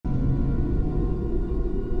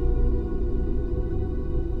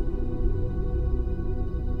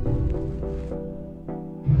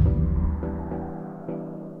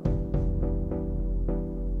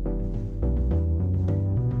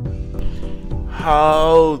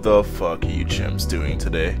How the fuck are you chimps doing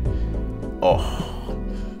today? Oh.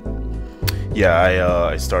 Yeah,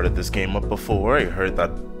 I started this game up before. I heard that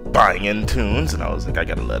banging tunes and I was like, I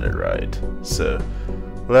gotta let it ride. So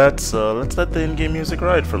let's let the in-game music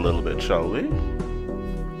ride for a little bit, shall we?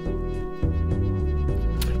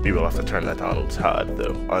 Maybe we'll have to turn that down a tad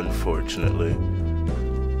though, unfortunately.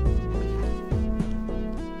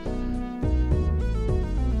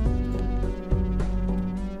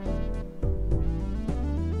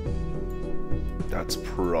 That's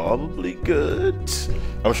probably good.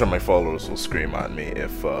 I'm sure my followers will scream at me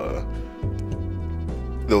if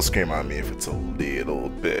they'll scream at me if it's a little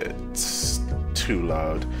bit too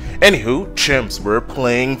loud. Anywho, chimps, we're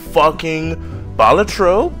playing fucking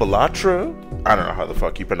Balatro. I don't know how the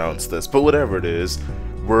fuck you pronounce this, but whatever it is,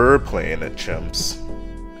 we're playing it, chimps.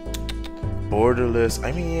 Borderless.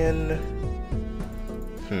 I mean,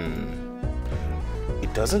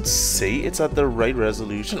 it doesn't say it's at the right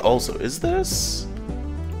resolution. Also, is this?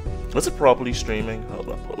 Was it properly streaming? Hold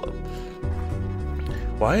up.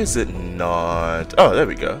 Why is it not? Oh, there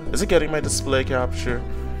we go. Is it getting my display capture?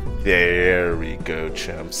 There we go,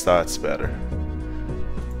 chimps. That's better.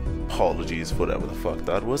 Apologies, whatever the fuck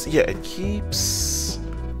that was. Yeah, it keeps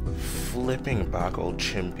flipping back all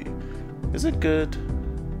chimpy. Is it good?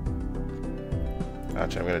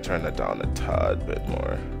 Actually, I'm gonna turn that down a tad bit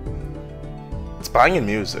more. It's banging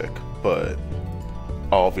music, but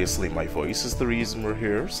obviously my voice is the reason we're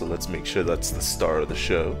here, so let's make sure that's the star of the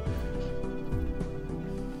show.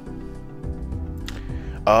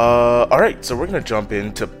 Alright, so we're gonna jump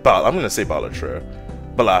into I'm gonna say Balatro.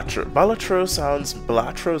 Balatro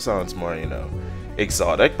sounds more, you know,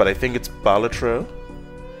 exotic, but I think it's Balatro.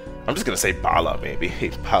 I'm just gonna say Bala, maybe. Hey,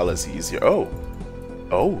 Bala's easier. Oh!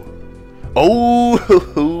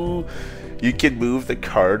 You can move the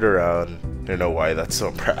card around. I don't know why that's so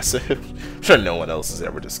impressive. I'm sure no one else has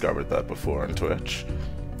ever discovered that before on Twitch.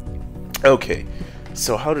 Okay,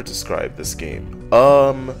 so how to describe this game?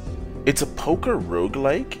 It's a poker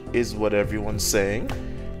roguelike, is what everyone's saying.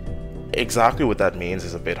 Exactly what that means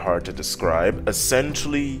is a bit hard to describe.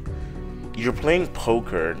 Essentially, you're playing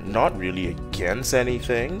poker, not really against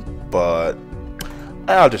anything, but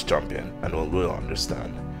I'll just jump in and we'll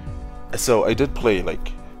understand. So I did play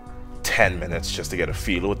like 10 minutes just to get a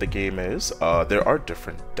feel of what the game is. There are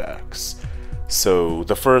different decks. So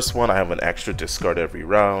the first one, I have an extra discard every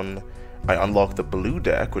round. I unlock the blue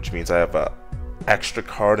deck, which means I have a extra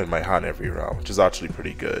card in my hand every round, which is actually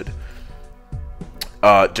pretty good.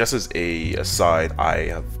 Just as a aside, I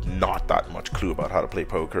have not that much clue about how to play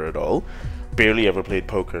poker at all. Barely ever played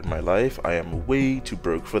poker in my life. I am way too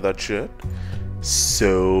broke for that shit.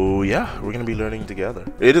 So yeah, we're gonna be learning together.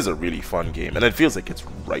 It is a really fun game, and it feels like it's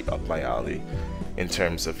right up my alley in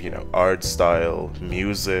terms of, you know, art style,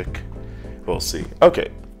 music. We'll see. Okay,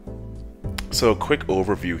 so a quick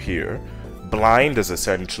overview here. Blind is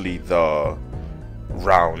essentially the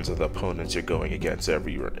rounds of the opponents you're going against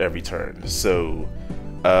every turn. So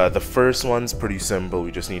the first one's pretty simple.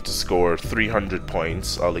 We just need to score 300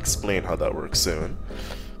 points. I'll explain how that works soon.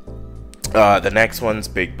 The next one's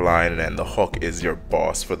big blind, and then the hook is your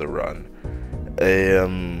boss for the run.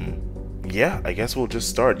 Yeah, I guess we'll just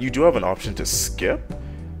start. You do have an option to skip,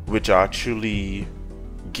 which actually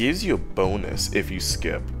gives you a bonus if you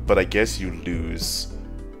skip, but I guess you lose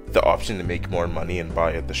the option to make more money and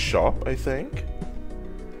buy at the shop, I think.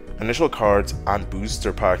 Initial cards and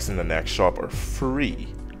booster packs in the next shop are free.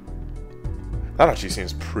 That actually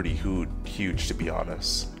seems pretty huge, to be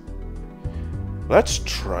honest. Let's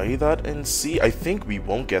try that and see. I think we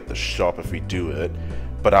won't get the shop if we do it,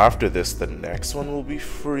 but after this, the next one will be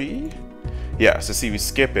free. Yeah, so see, we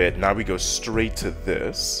skip it. Now we go straight to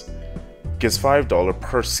this. Gives $5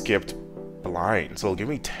 per skipped blind, so it'll give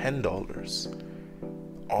me $10.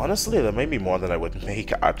 Honestly, that might be more than I would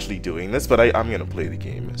make actually doing this, but I'm gonna play the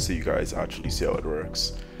game so you guys actually see how it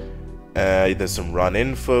works. There's some run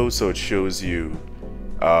info, so it shows you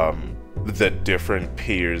the different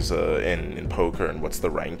peers in poker and what's the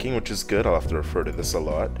ranking, which is good. I'll have to refer to this a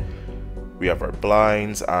lot. We have our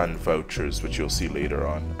blinds and vouchers, which you'll see later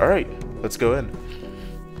on. Alright, let's go in.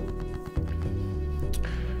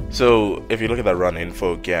 So if you look at that run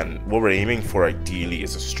info again, what we're aiming for ideally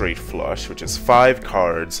is a straight flush, which is 5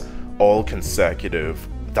 cards, all consecutive,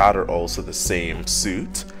 that are also the same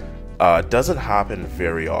suit. Doesn't happen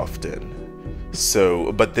very often.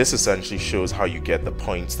 So, but this essentially shows how you get the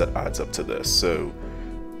points that adds up to this. So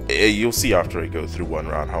you'll see after I go through one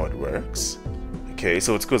round how it works. Okay,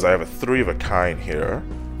 so it's because I have a 3 of a kind here.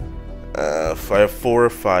 If I have 4,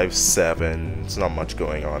 5, 7, it's not much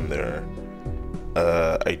going on there.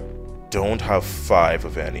 I don't have 5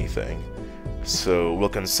 of anything. So we'll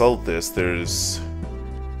consult this. There's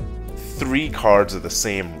 3 cards of the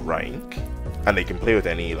same rank, and they can play with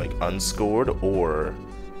any like unscored or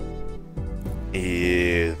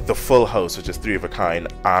the full house, which is 3 of a kind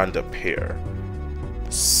and a pair.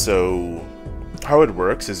 So how it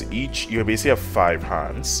works is you basically have 5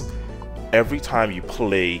 hands. Every time you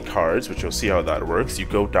play cards, which you'll see how that works, you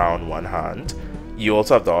go down 1 hand. You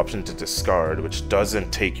also have the option to discard, which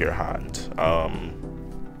doesn't take your hand.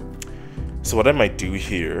 So what I might do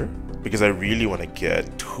here, because I really want to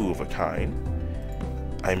get 2 of a kind,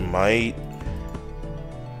 I might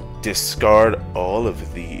discard all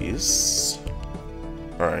of these.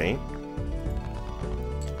 Alright.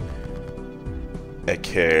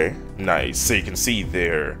 Okay, nice. So you can see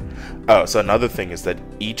there. Oh, so another thing is that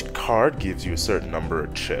each card gives you a certain number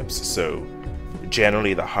of chips. So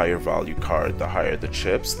generally the higher value card, the higher the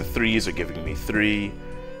chips. The 3s are giving me 3.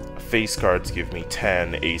 Face cards give me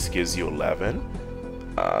 10. Ace gives you 11.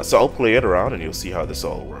 So I'll play it around and you'll see how this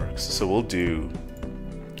all works. So we'll do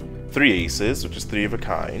 3 aces, which is 3 of a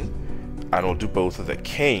kind. And we'll do both of the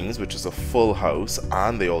kings, which is a full house,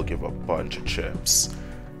 and they all give a bunch of chips.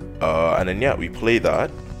 And then yeah, we play that.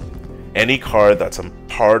 Any card that's a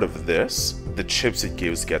part of this, the chips it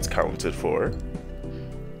gives gets counted for.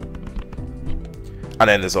 And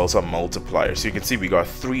then there's also a multiplier. So you can see we got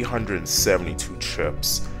 372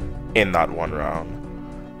 chips in that one round.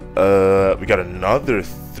 We got another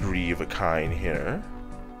 3 of a kind here.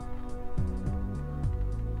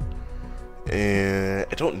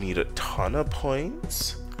 I don't need a ton of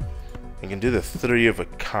points. I can do the 3 of a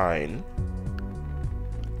kind.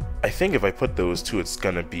 I think if I put those 2, it's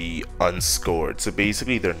gonna be unscored. So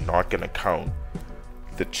basically, they're not gonna count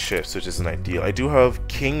the chips, which isn't ideal. I do have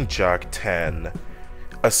King, Jack, 10.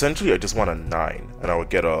 Essentially, I just want a 9, and I would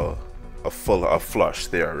get a flush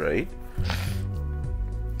there, right?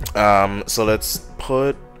 So let's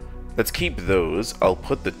keep those. I'll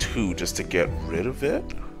put the 2 just to get rid of it.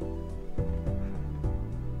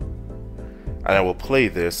 And I will play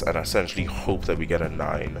this and essentially hope that we get a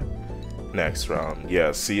 9 next round.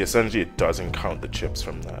 Yeah, see, essentially it doesn't count the chips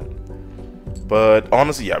from that. But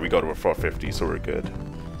honestly, yeah, we got over 450, so we're good.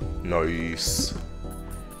 Nice.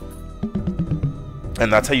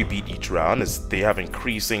 And that's how you beat each round, is they have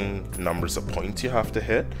increasing numbers of points you have to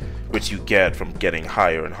hit, which you get from getting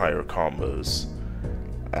higher and higher combos.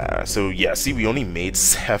 So yeah, see, we only made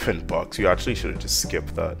 $7. We actually should have just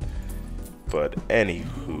skipped that. But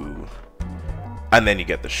anywho. And then you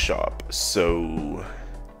get the shop. So,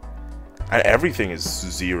 and everything is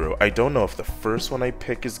 0. I don't know if the first one I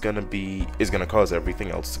pick is gonna cause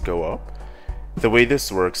everything else to go up. The way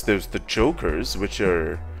this works, there's the jokers, which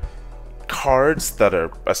are cards that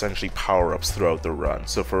are essentially power-ups throughout the run.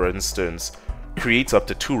 So for instance, creates up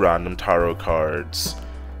to 2 random tarot cards,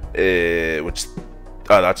 which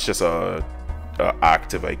that's just a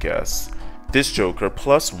active, I guess. This joker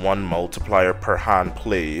plus 1 multiplier per hand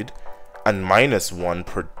played, and -1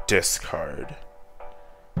 per discard.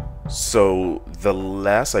 So the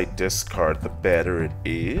less I discard, the better it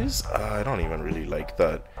is. I don't even really like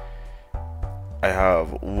that. I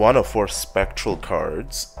have 1 of 4 spectral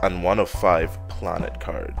cards and 1 of 5 planet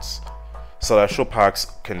cards. Celestial packs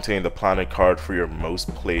contain the planet card for your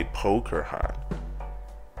most played poker hand.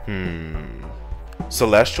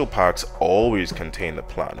 Celestial packs always contain the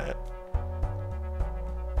planet.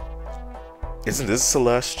 Isn't this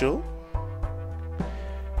celestial?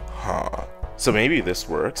 Huh. So maybe this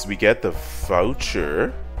works. We get the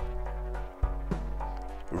voucher.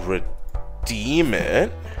 Redeem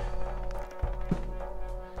it.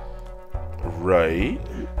 Right.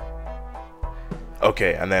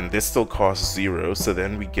 Okay, and then this still costs 0. So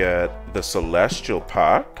then we get the celestial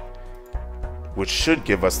pack, which should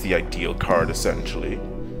give us the ideal card essentially.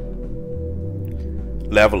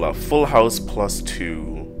 Level up. Full house plus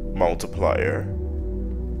 2 multiplier.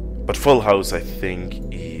 But full house, I think,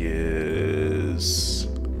 is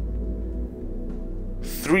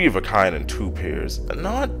 3 of a kind and 2 pairs.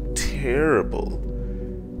 Not terrible.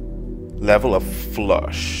 Level of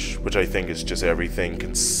flush, which I think is just everything.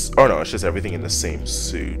 It's just everything in the same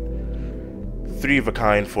suit. 3 of a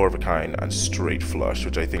kind, 4 of a kind, and straight flush,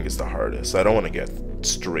 which I think is the hardest. I don't want to get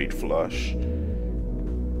straight flush.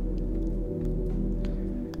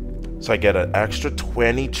 So I get an extra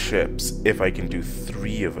 20 chips if I can do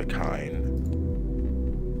 3 of a kind.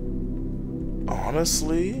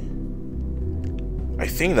 Honestly, I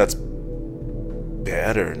think that's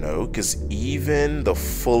better, no? Because even the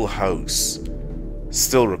full house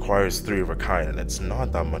still requires 3 of a kind, and it's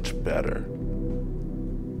not that much better.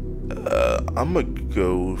 I'm gonna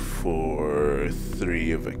go for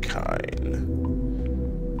 3 of a kind.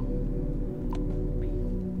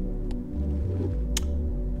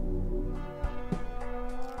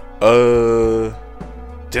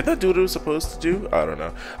 Did that do what it was supposed to do? I don't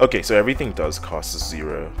know. Okay, so everything does cost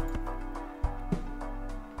 0.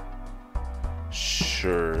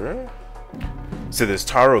 Sure. So there's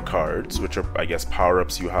tarot cards, which are, I guess,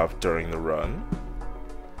 power-ups you have during the run.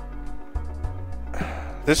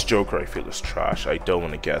 This Joker, I feel, is trash. I don't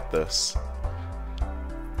want to get this.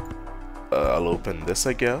 I'll open this,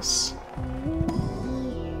 I guess.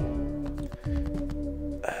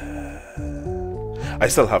 I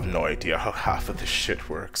still have no idea how half of this shit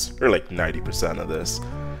works, or like 90% of this.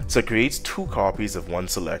 So it creates 2 copies of one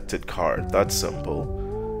selected card. That's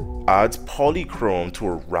simple. Adds polychrome to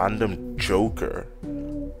a random Joker,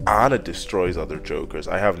 and it destroys other Jokers.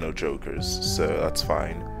 I have no Jokers, so that's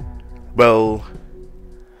fine. Well,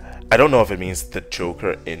 I don't know if it means the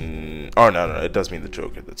Joker in... Oh, no, it does mean the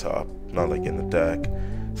Joker at the top, not like in the deck.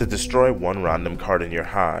 To destroy 1 random card in your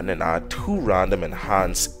hand and add 2 random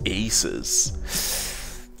enhanced aces.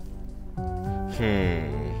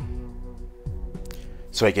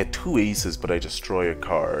 So I get 2 aces, but I destroy a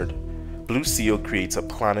card. Blue Seal creates a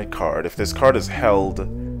planet card. If this card is held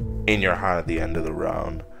in your hand at the end of the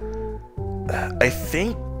round, I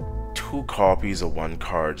think 2 copies of 1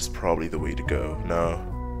 card is probably the way to go. No.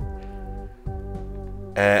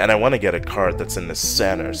 And I want to get a card that's in the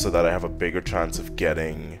center so that I have a bigger chance of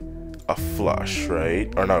getting a flush,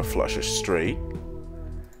 right? Or not a flush, a straight.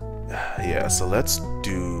 Yeah, so let's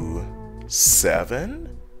do 7.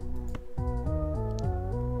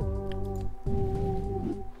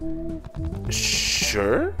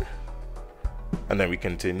 Sure. And then we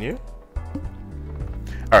continue.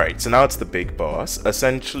 Alright, so now it's the big boss.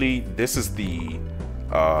 Essentially, this is the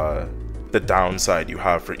downside you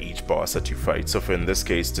have for each boss that you fight. So for in this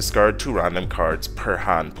case, discard 2 random cards per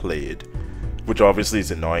hand played, which obviously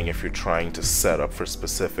is annoying if you're trying to set up for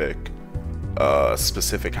specific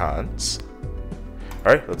hands.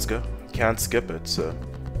 Alright, let's go. Can't skip it, so...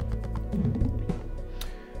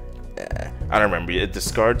 And remember, it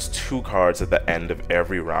discards 2 cards at the end of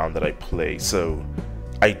every round that I play, so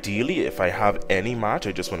ideally, if I have any match,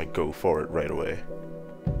 I just want to go for it right away.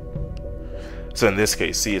 So in this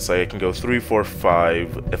case, see, it's like I can go 3, 4,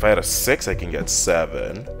 5. If I had a 6, I can get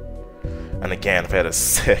 7. And again, if I had a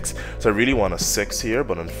 6. So I really want a 6 here,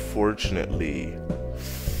 but unfortunately,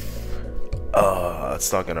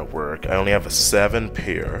 it's not gonna work. I only have a 7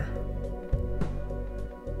 pair.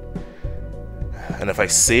 And if I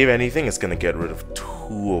save anything, it's gonna get rid of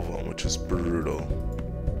 2 of them, which is brutal.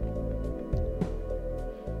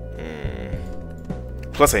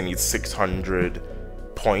 Plus I need 600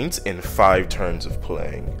 points in 5 turns of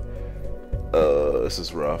playing. This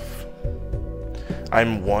is rough.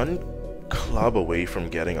 I'm 1 club away from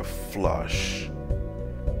getting a flush,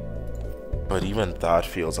 but even that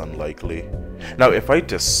feels unlikely. Now if I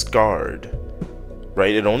discard,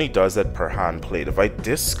 right, it only does that per hand played. If I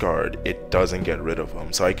discard, it doesn't get rid of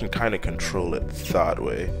them, so I can kind of control it that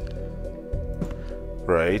way.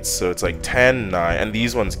 Right, so it's like 10, 9, and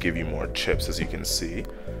these ones give you more chips, as you can see.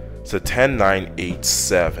 So 10, 9, 8,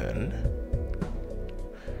 7.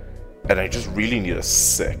 And I just really need a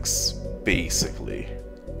 6, basically.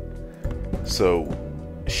 So,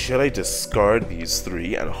 should I discard these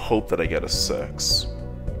 3 and hope that I get a 6?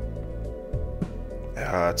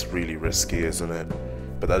 It's really risky, isn't it?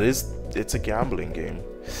 But it's a gambling game.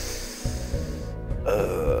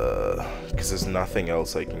 Because there's nothing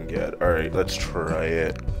else I can get. Alright, let's try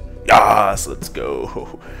it. Yes, let's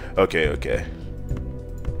go. Okay.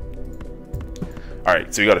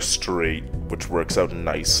 Alright, so we got a straight, which works out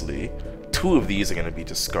nicely. 2 of these are going to be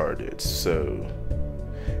discarded, so...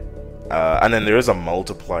 and then there is a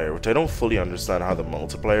multiplier, which I don't fully understand how the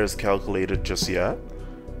multiplier is calculated just yet.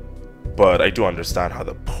 But I do understand how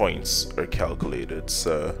the points are calculated,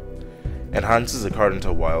 so... Enhances a card into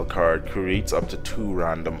a wild card, creates up to 2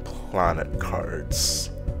 random planet cards.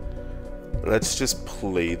 Let's just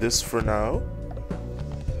play this for now.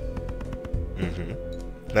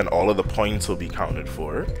 Then all of the points will be counted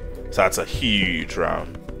for. So that's a huge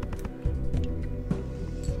round.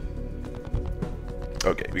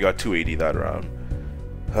 Okay, we got 280 that round.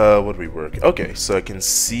 What do we work? Okay, so I can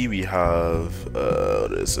see we have...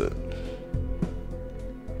 what is it?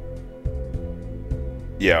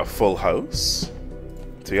 Yeah, full house.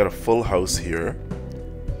 So we got a full house here.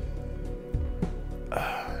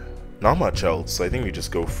 Not much else. I think we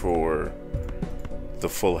just go for the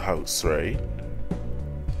full house, right?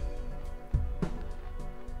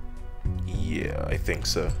 Yeah, I think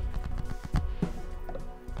so.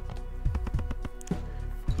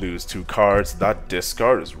 Lose 2 cards. That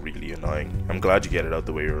discard is really annoying. I'm glad you get it out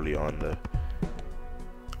the way early on though.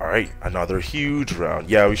 Alright, another huge round.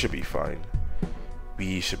 Yeah, we should be fine.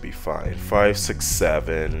 we should be fine. 5, 6,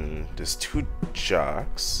 7. There's 2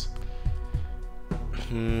 jacks.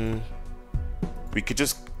 We could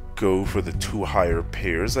just go for the 2 higher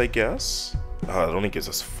pairs, I guess. It only gives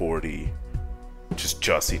us 40. Which is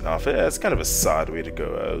just enough. It's kind of a sad way to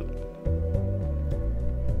go out.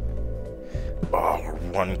 Oh, we're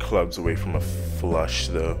 1 clubs away from a flush,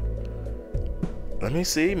 though. Let me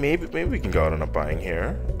see. Maybe we can go out on a buying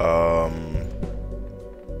here.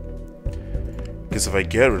 Because if I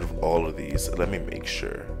get rid of all of these, let me make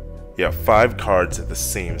sure. Yeah, 5 cards at the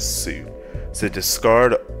same suit. So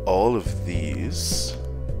discard all of these.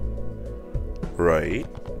 Right.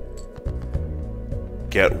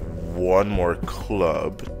 Get 1 more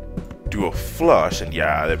club. Do a flush, and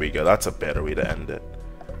yeah, there we go. That's a better way to end it.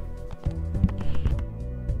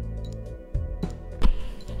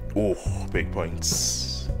 Oh, big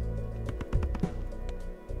points.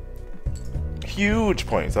 Huge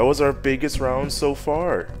points. That was our biggest round so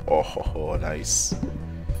far. Oh, nice.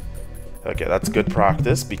 Okay, that's good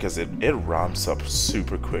practice because it ramps up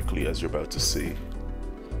super quickly, as you're about to see.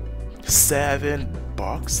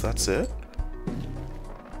 $7, that's it?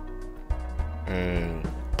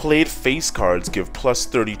 Played face cards give plus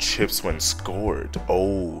 30 chips when scored.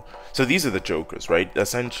 Oh, so these are the jokers, right?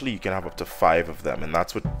 Essentially, you can have up to 5 of them, and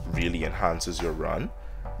that's what really enhances your run.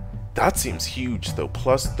 That seems huge, though.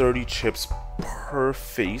 Plus 30 chips per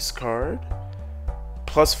face card.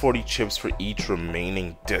 Plus 40 chips for each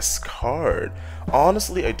remaining discard.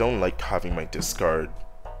 Honestly, I don't like having my discard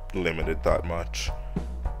limited that much.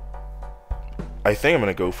 I think I'm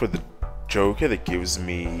going to go for the joker that gives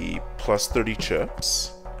me plus 30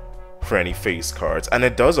 chips for any face cards. And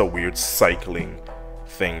it does a weird cycling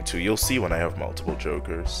thing too. You'll see when I have multiple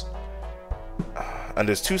jokers. And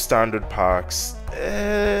there's 2 standard packs.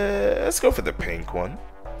 Let's go for the pink one.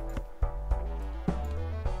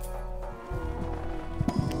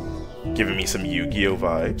 Giving me some Yu-Gi-Oh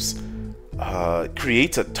vibes.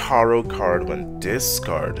 Creates a tarot card when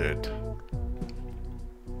discarded.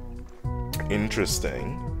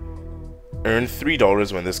 Interesting. Earn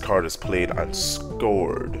 $3 when this card is played and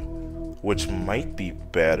scored, which might be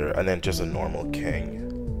better, and then just a normal king.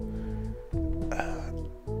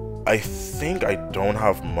 I think I don't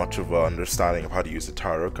have much of an understanding of how to use the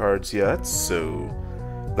tarot cards yet, so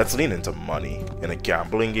let's lean into money. In a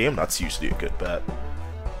gambling game, that's usually a good bet.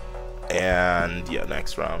 And yeah,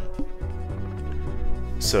 next round.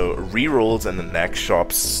 So rerolls in the next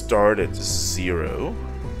shop start at 0.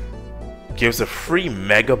 Gives a free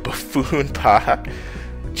Mega Buffoon pack.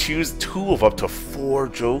 Choose 2 of up to 4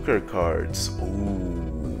 Joker cards.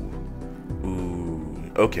 Ooh.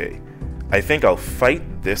 Okay. I think I'll fight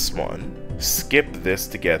this one, skip this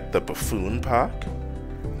to get the Buffoon pack,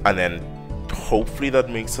 and then hopefully that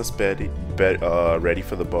makes us ready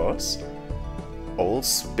for the boss. All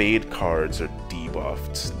spade cards are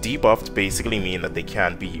debuffed. Debuffed basically mean that they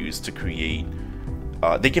can't be used to create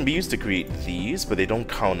they can be used to create these, but they don't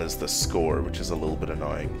count as the score, which is a little bit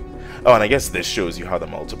annoying. Oh, and I guess this shows you how the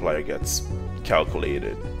multiplier gets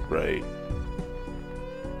calculated, right?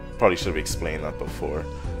 Probably should have explained that before.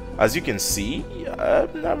 As you can see,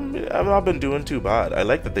 I've not been doing too bad. I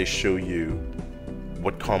like that they show you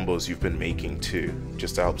what combos you've been making too,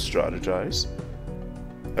 just to help strategize.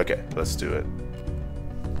 Okay, let's do it.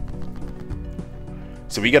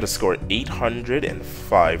 So we got to score 800 in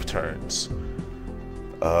 5 turns.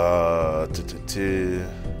 I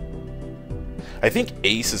think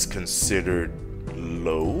ace is considered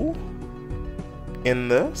low in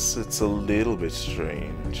this. It's a little bit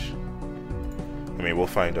strange. I mean, we'll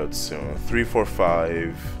find out soon. 3, 4,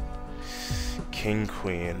 5. King,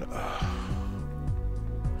 queen.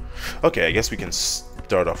 Okay, I guess we can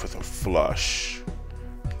start off with a flush.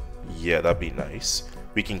 Yeah, that'd be nice.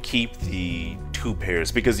 We can keep the 2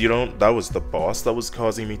 pairs because you don't. That was the boss that was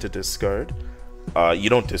causing me to discard. You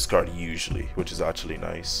don't discard usually, which is actually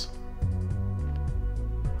nice.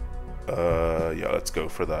 Yeah, let's go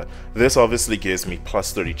for that. This obviously gives me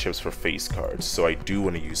plus 30 chips for face cards, so I do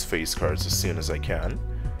want to use face cards as soon as I can.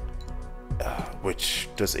 Which,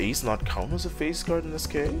 does ace not count as a face card in this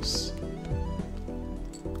case?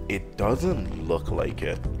 It doesn't look like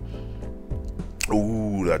it.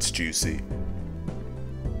 Ooh, that's juicy.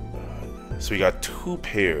 So we got 2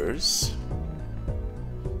 pairs.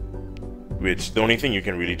 Which, the only thing you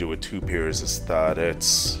can really do with 2 pairs is that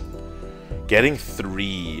it's... Getting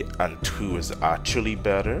 3 and 2 is actually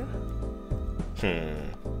better.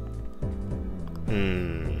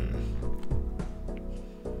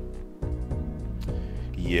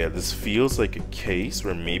 Yeah, this feels like a case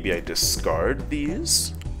where maybe I discard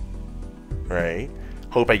these. Right?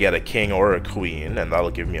 Hope I get a king or a queen, and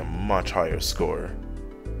that'll give me a much higher score.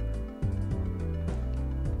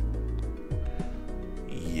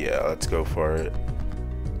 let's go for it.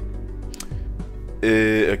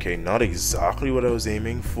 Okay, not exactly what I was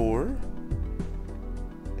aiming for.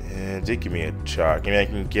 And did give me a jack. I mean, I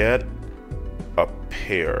can get a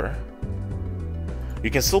pair. You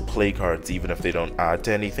can still play cards even if they don't add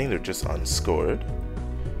to anything, they're just unscored.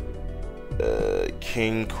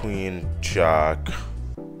 King, queen, jack.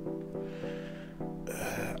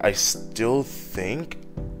 I still think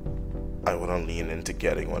I want to lean into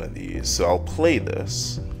getting one of these, so I'll play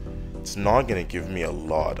this. It's not going to give me a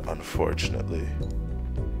lot, unfortunately.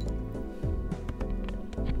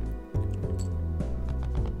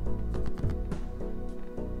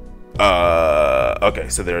 Okay,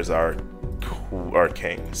 so there's our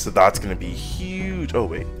king. So that's going to be huge. Oh,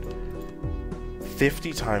 wait.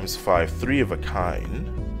 50 times 5, 3 of a kind.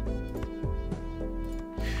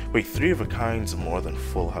 Wait, 3 of a kind's more than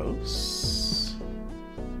full house?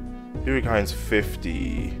 3 of a kind's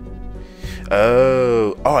 50.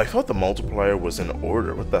 Oh, I thought the multiplier was in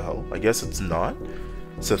order. What the hell? I guess it's not.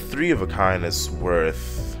 So 3 of a kind is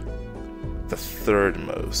worth the third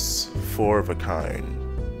most. 4 of a kind.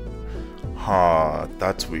 Huh,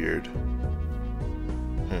 that's weird.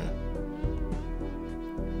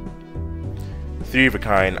 3 of a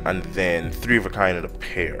kind, and then 3 of a kind in a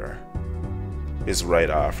pair is right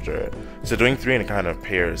after it. So doing 3 in a kind of a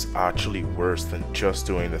pair is actually worse than just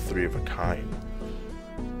doing the 3 of a kind.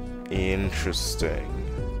 Interesting.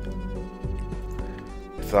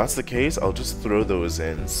 If that's the case, I'll just throw those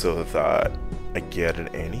in so that I get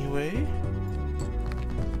it anyway.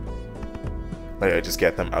 Like, I just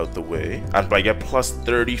get them out the way. And I get plus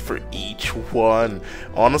 30 for each one.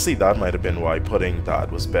 Honestly, that might have been why putting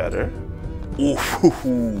that was better.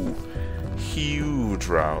 Ooh, huge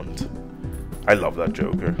round. I love that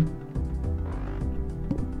Joker.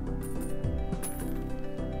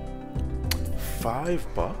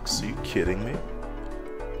 $5? Are you kidding me?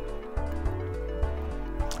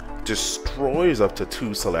 Destroys up to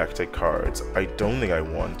 2 selected cards. I don't think I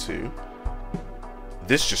want to.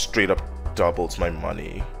 This just straight up doubles my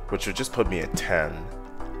money, which would just put me at 10.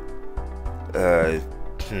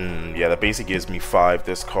 Yeah, that basically gives me 5.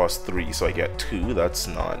 This costs 3, so I get 2. That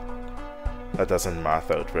doesn't math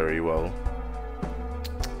out very well.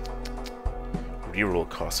 Reroll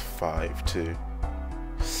costs 5 too.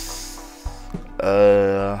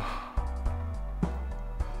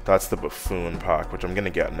 That's the buffoon pack, which I'm gonna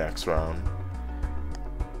get next round.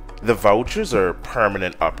 The vouchers are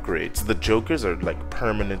permanent upgrades. The jokers are like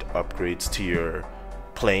permanent upgrades to your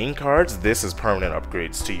playing cards. This is permanent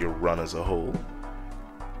upgrades to your run as a whole.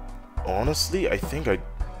 Honestly, I think I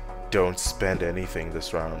don't spend anything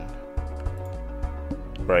this round.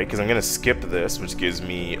 Right, because I'm going to skip this, which gives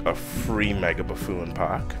me a free Mega Buffoon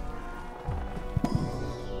pack.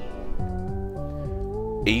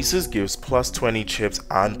 Aces gives plus 20 chips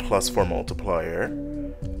and plus 4 multiplier.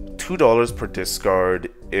 $2 per discard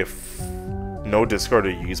if no discard are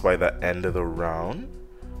used by the end of the round.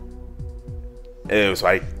 Oh, so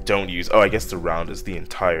I don't use... Oh, I guess the round is the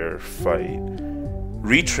entire fight.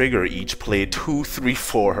 Retrigger each play 2, 3,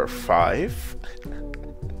 4, or 5.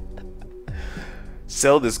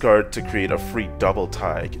 Sell this card to create a free double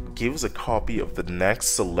tag. Gives a copy of the next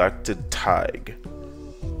selected tag.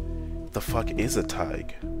 The fuck is a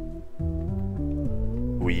tag?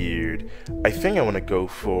 Weird. I think I want to go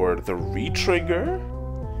for the retrigger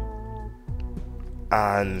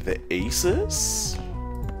and the aces.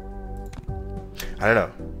 I don't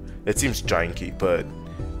know. It seems janky, but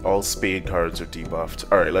all spade cards are debuffed.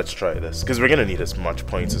 Alright, let's try this, because we're going to need as much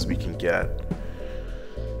points as we can get.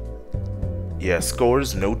 Yeah,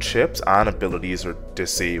 scores, no chips, and abilities are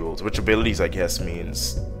disabled. Which abilities, I guess,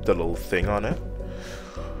 means the little thing on it.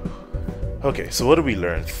 Okay, so what do we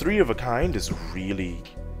learn? 3 of a kind is really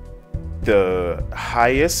the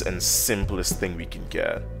highest and simplest thing we can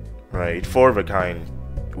get, right? 4 of a kind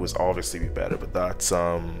was obviously be better, but that's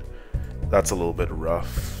a little bit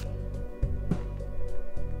rough.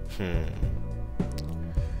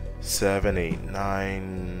 7, 8,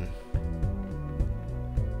 9.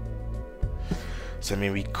 So I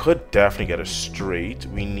mean, we could definitely get a straight.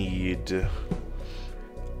 We need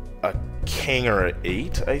a king or an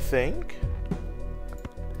 8, I think.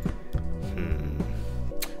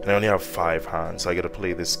 And I only have 5 hands, so I gotta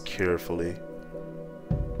play this carefully.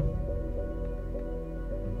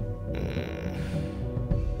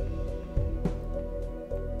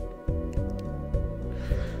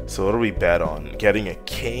 So what do we bet on? Getting a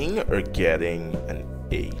king or getting an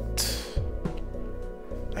 8?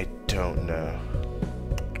 I don't know.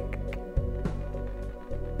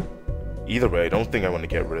 Either way, I don't think I want to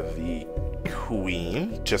get rid of the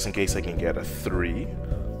queen, just in case I can get a 3.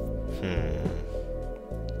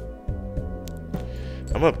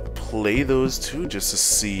 play those two just to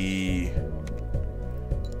see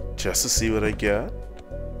what I get.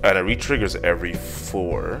 And it re-triggers every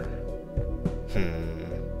 4.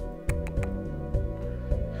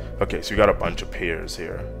 Okay, so we got a bunch of pairs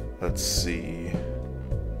here. Let's see.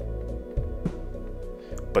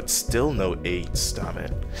 But still no 8s, damn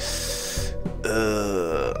it.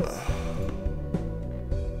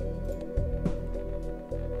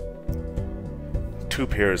 2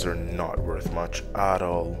 pairs are not worth much at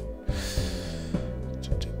all.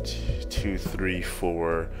 2, 3,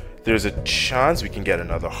 4. There's a chance we can get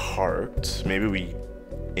another heart. Maybe we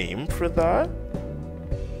aim for that?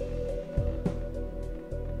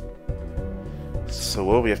 So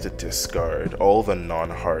what do we have to discard? All the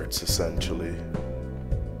non-hearts, essentially.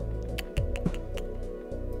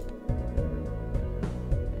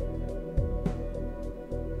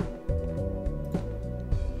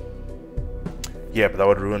 Yeah, but that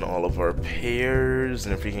would ruin all of our pairs,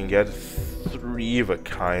 and if we can get 3 of a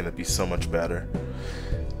kind, that'd be so much better.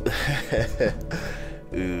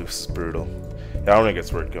 Ooh, this is brutal. Yeah, I don't think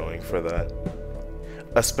it's worth going for that.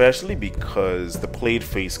 Especially because the played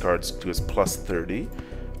face cards do us plus 30.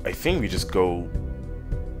 I think we just go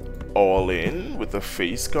all in with the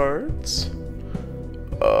face cards.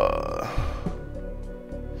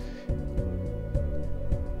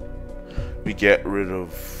 We get rid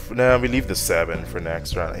of... Nah, we leave the 7 for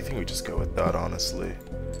next round. I think we just go with that, honestly.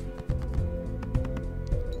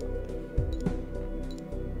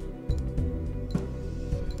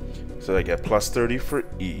 So I get plus 30 for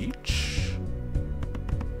each.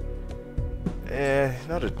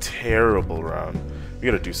 Not a terrible round. We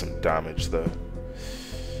gotta do some damage, though.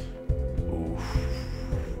 Oof.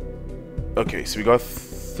 Okay, so we got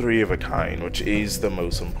 3 of a kind, which is the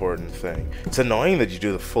most important thing. It's annoying that you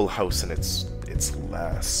do the full house and it's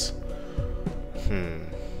less.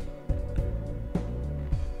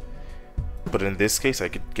 But in this case, I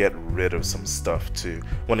could get rid of some stuff too.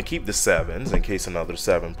 Want to keep the 7s in case another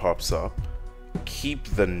 7 pops up. Keep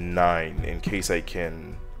the 9 in case I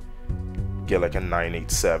can get like a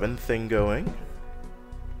 987 thing going.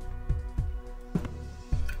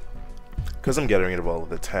 Because I'm getting rid of all of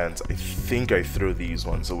the 10s, I think I throw these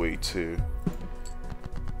ones away too.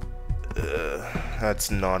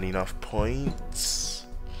 That's not enough points.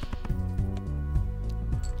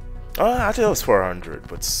 Actually that was 400,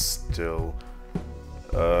 but still.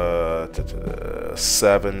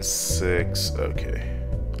 7, 6, okay.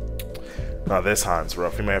 Now this hand's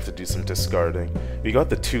rough, we might have to do some discarding. We got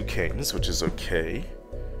the 2 kings, which is okay.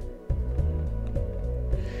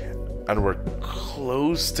 And we're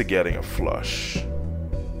close to getting a flush.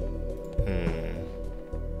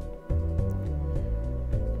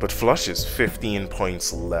 But flush is 15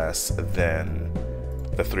 points less than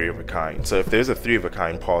the 3 of a kind. So if there's a 3 of a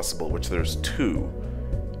kind possible, which there's 2,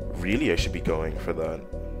 really I should be going for that.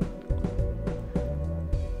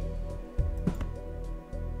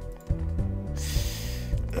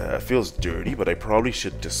 Feels dirty, but I probably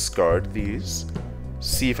should discard these.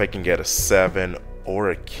 See if I can get a 7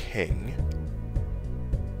 or a king.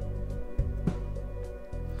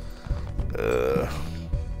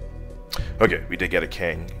 Okay, we did get a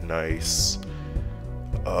king. Nice.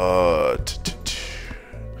 But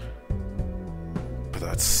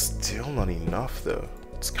that's still not enough, though.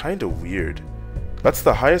 It's kind of weird. That's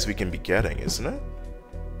the highest we can be getting, isn't it?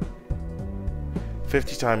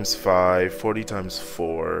 50 times 5, 40 times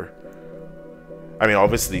 4. I mean,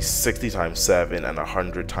 obviously 60 times 7 and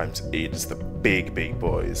 100 times 8 is the big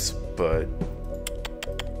boys, but...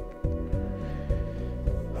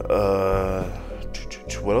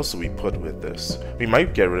 what else do we put with this? We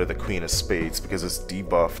might get rid of the Queen of Spades because it's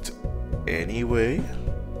debuffed anyway.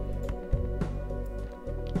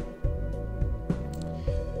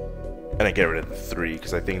 And I get rid of the 3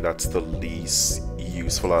 because I think that's the least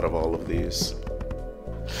useful out of all of these.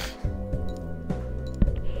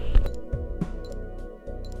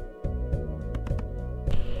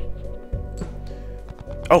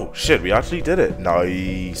 Oh shit, we actually did it.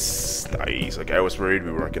 Nice. Nice. Okay, I was worried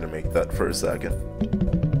we weren't gonna make that for a second.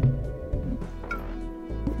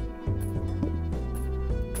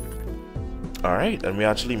 Alright, and we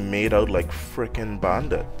actually made out like frickin'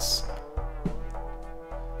 bandits.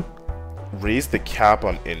 Raise the cap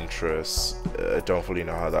on interest. I don't fully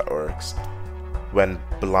know how that works. When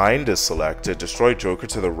blind is selected, destroy Joker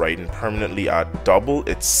to the right and permanently add double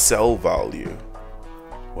its sell value.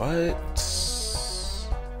 What?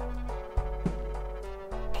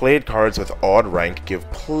 Played cards with odd rank give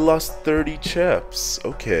plus 30 chips.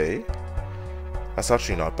 Okay. That's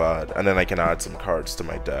actually not bad. And then I can add some cards to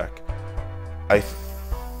my deck. I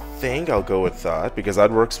think I'll go with that because that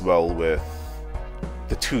works well with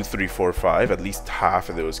the 2, 3, 4, 5, at least half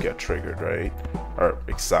of those get triggered, right? Or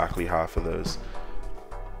exactly half of those.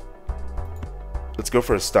 Let's go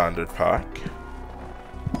for a standard pack.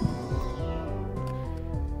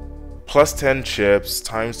 Plus 10 chips,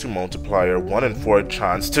 times 2 multiplier, 1 in 4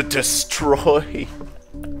 chance to destroy.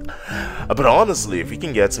 But honestly, if we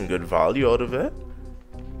can get some good value out of it,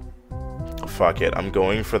 fuck it, I'm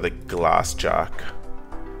going for the glass jack.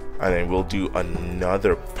 And then we'll do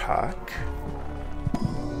another pack.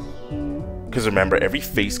 Because remember, every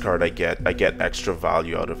face card I get extra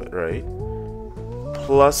value out of it, right?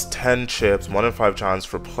 Plus 10 chips, 1 in 5 chance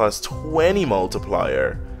for plus 20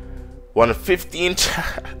 multiplier. 1 in 15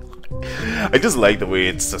 chance. I just like the way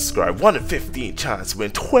it's described. 1 in 15 chance to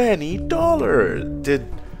win $20.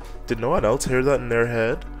 Did no one else hear that in their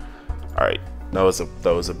head? Alright, that was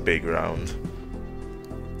a big round.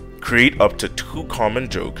 Create up to 2 common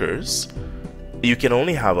jokers. You can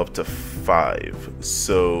only have up to 5,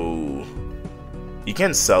 so you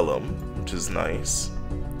can sell them, which is nice.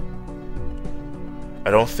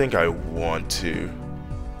 I don't think I want to,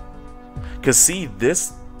 cause see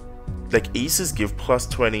this, like aces give plus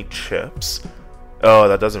 20 chips. Oh,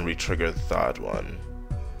 that doesn't re-trigger that one.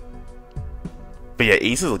 But yeah,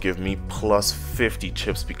 aces will give me plus 50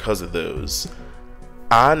 chips because of those.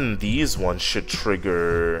 And these ones should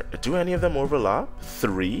trigger... Do any of them overlap?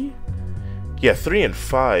 3? Yeah, 3 and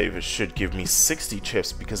 5 should give me 60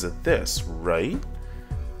 chips because of this, right?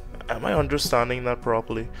 Am I understanding that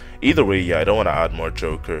properly? Either way, yeah, I don't want to add more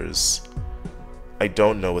jokers. I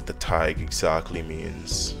don't know what the tag exactly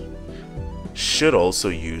means. Should also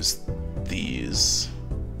use these.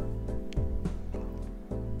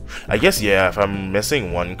 I guess, yeah, if I'm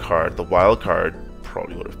missing one card, the wild card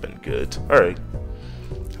probably would have been good. Alright.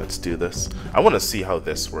 Let's do this. I want to see how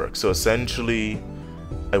this works. So essentially,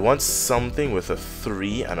 I want something with a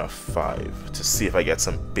 3 and a 5 to see if I get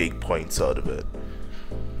some big points out of it.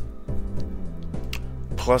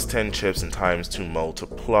 Plus 10 chips and times 2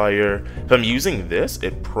 multiplier. If I'm using this,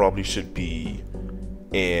 it probably should be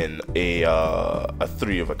in a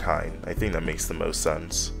 3 of a kind. I think that makes the most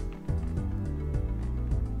sense.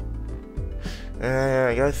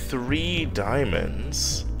 I got 3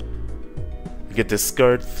 diamonds. I get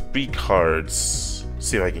discard 3 cards.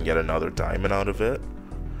 See if I can get another diamond out of it.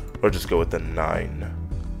 Or just go with the 9.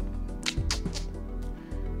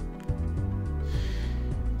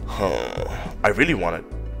 I really want a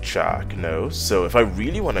jack, no? So if I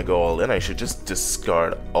really want to go all in, I should just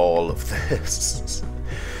discard all of this.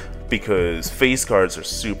 Because face cards are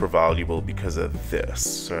super valuable because of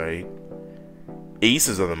this, right?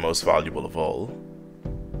 Aces are the most valuable of all.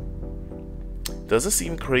 Does it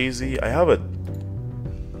seem crazy? I have a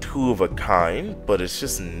 2 of a kind, but it's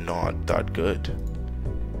just not that good.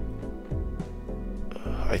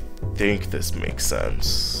 I think this makes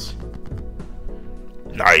sense.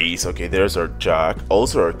 Nice, okay, there's our jack.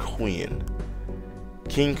 Also our queen.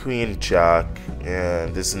 King, queen, jack,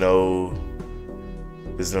 and there's no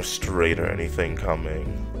straight or anything coming.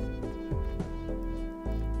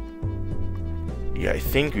 Yeah, I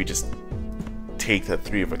think we just take that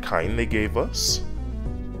 3 of a kind they gave us.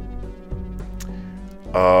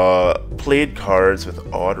 Played cards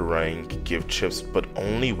with odd rank give chips, but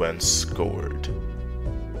only when scored.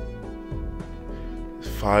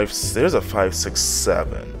 5, there's a 5, 6,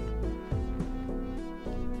 7.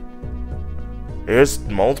 There's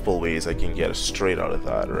multiple ways I can get a straight out of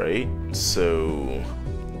that, right? So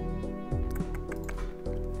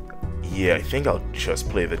yeah, I think I'll just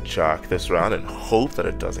play the jack this round and hope that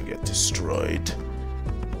it doesn't get destroyed.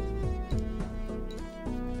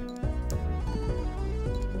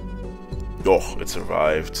 Oh, it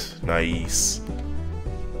survived. Nice.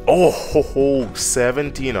 Oh,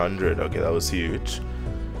 1700. Okay, that was huge.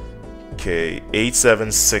 Okay,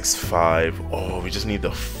 8765. Oh, we just need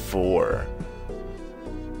the 4.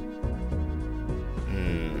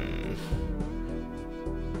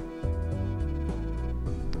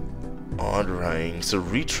 Odd rank. So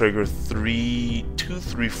re-trigger 3, 2,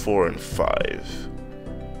 3, 4, and 5.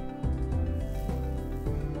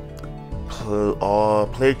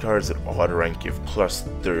 Play cards at odd rank give plus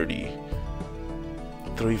 30.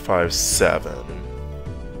 3, 5, 7.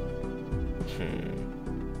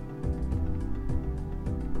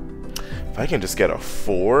 If I can just get a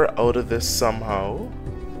 4 out of this somehow.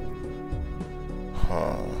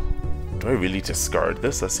 Huh. Do I really discard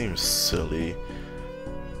this? That seems silly.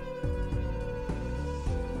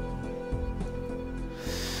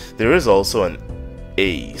 There is also an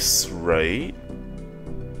ace, right?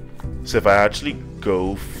 So if I actually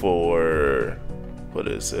go for, what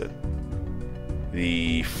is it?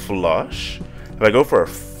 The flush, If I go for a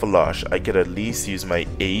flush, I could at least use my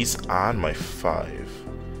ace and my 5.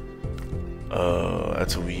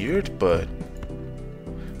 That's weird, but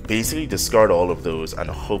basically discard all of those and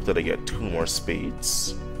hope that I get 2 more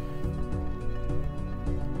spades.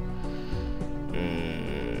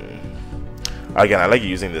 Again, I like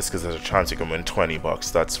using this because there's a chance you can win 20 bucks.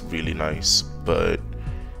 That's really nice, but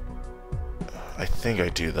I think I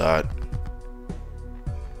do that.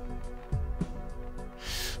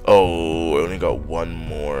 Oh, I only got 1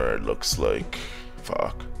 more, it looks like.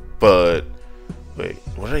 Fuck. But wait,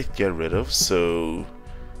 what did I get rid of? So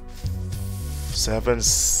 7,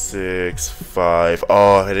 6, 5.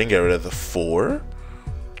 Oh, I didn't get rid of the 4.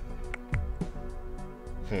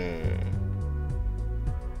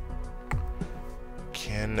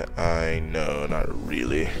 Can I? No, not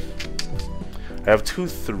really. I have 2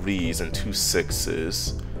 3s and 2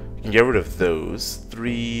 6s. You can get rid of those.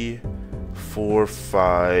 3, 4,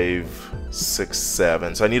 5, 6,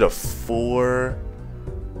 7. So I need a 4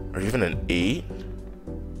 or even an 8.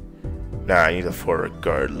 Nah, I need a 4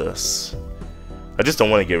 regardless. I just don't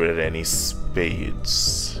want to get rid of any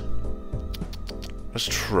spades. Let's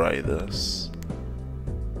try this.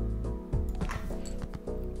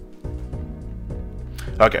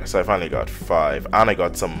 Okay, so I finally got 5, and I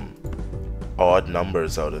got some odd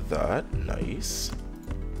numbers out of that. Nice.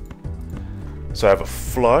 So I have a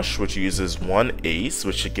flush, which uses 1 ace,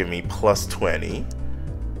 which should give me plus 20.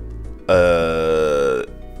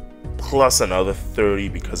 Plus another 30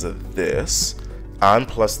 because of this. And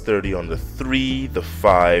plus 30 on the 3, the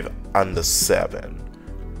 5, and the 7.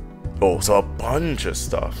 Oh, so a bunch of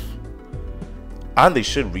stuff. And they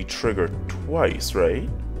should re-trigger twice, right?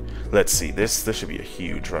 Let's see, this should be a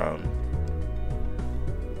huge round.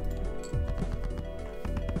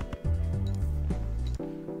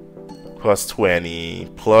 Plus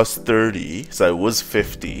 20, plus 30, so it was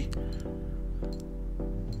 50.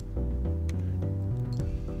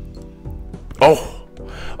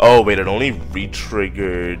 Oh wait, it only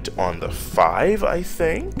re-triggered on the 5, I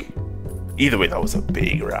think? Either way, that was a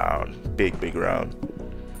big round. Big round.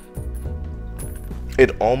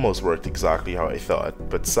 It almost worked exactly how I thought,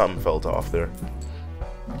 but something felt off there.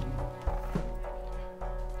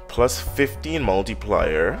 Plus 15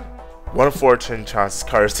 multiplier. 1 fortune chance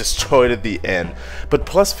card is destroyed at the end, but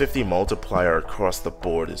plus 50 multiplier across the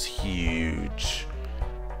board is huge.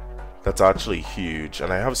 That's actually huge,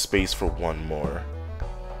 and I have space for 1 more.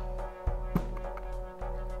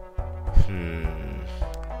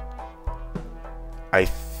 I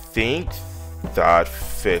think that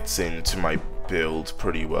fits into my build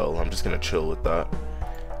pretty well. I'm just gonna chill with that.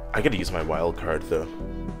 I could use my wild card though.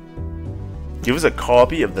 Give us a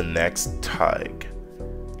copy of the next tag.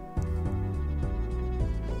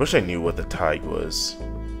 Wish I knew what the tag was.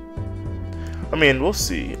 I mean, we'll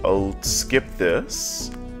see. I'll skip this.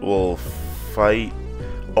 We'll fight.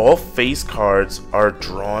 All face cards are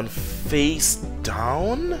drawn face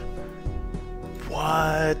down?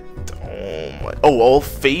 What? Oh my. Oh, all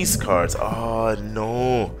face cards. Oh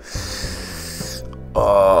no.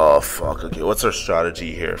 Oh fuck. Okay, what's our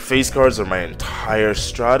strategy here? Face cards are my entire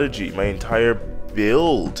strategy, my entire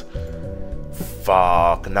build.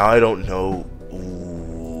 Fuck. Now I don't know.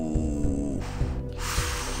 Ooh.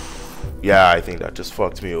 Yeah, I think that just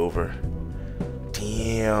fucked me over.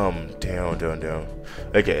 Damn.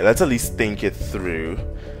 Okay, let's at least think it through.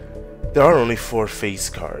 There are only 4 face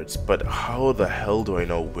cards, but how the hell do I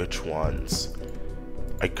know which ones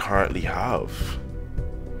I currently have?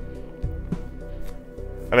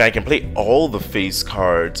 I mean, I can play all the face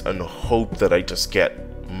cards and hope that I just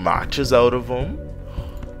get matches out of them,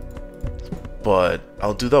 but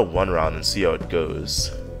I'll do that 1 round and see how it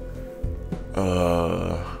goes.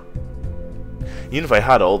 Even if I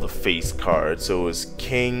had all the face cards, so it was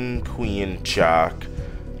king, queen, jack.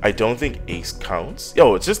 I don't think ace counts.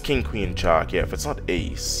 Yo, it's just king, queen, jack. Yeah, if it's not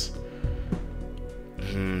ace,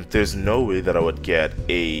 there's no way that I would get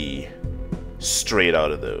a straight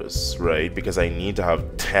out of those, right? Because I need to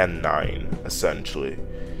have 10-9 essentially.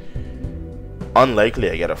 Unlikely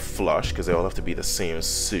I get a flush because they all have to be the same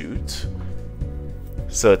suit.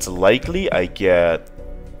 So it's likely I get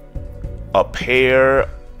a pair.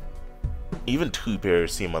 Even 2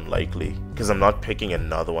 pairs seem unlikely because I'm not picking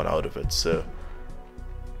another one out of it. So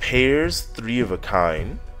pairs, 3 of a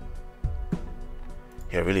kind.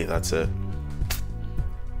 Yeah, really, that's it.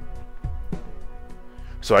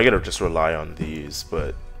 So I gotta just rely on these,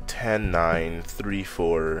 but 10-9,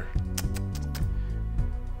 3-4.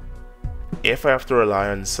 If I have to rely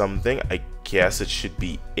on something, I guess it should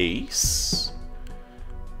be ace.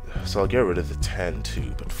 So I'll get rid of the 10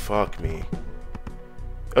 too, but fuck me.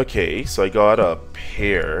 Okay, so I got a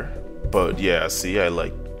pair. But yeah, see,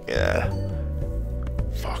 yeah.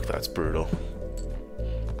 Fuck, that's brutal.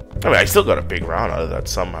 I mean, I still got a big round out of that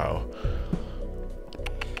somehow.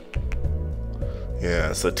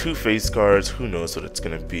 Yeah, so 2 face cards, who knows what it's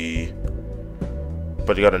gonna be.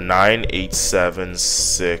 But you got a 9, 8, 7,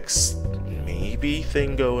 6, maybe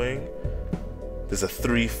thing going. There's a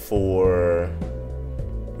 3, 4.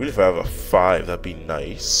 Really, if I have a 5, that'd be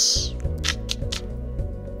nice.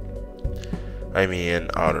 I mean,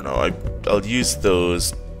 I don't know. I'll use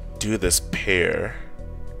those, do this pair,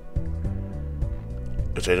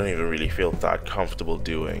 which I don't even really feel that comfortable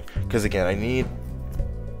doing. Because again, I need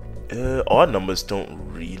odd numbers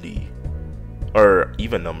don't really, or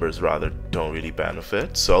even numbers rather, don't really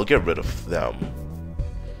benefit. So I'll get rid of them.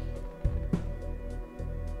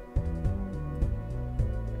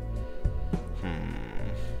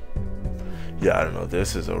 Yeah, I don't know.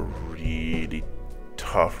 This is a really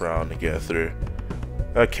tough round to get through.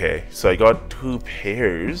 Okay, so I got 2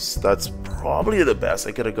 pairs. That's probably the best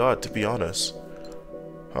I could have got, to be honest.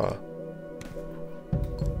 Huh.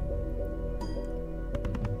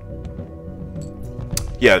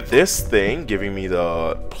 Yeah, this thing giving me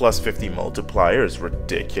the plus 50 multiplier is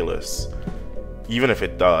ridiculous. Even if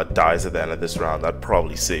it dies at the end of this round, that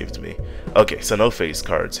probably saved me. Okay, so no face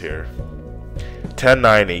cards here. 10,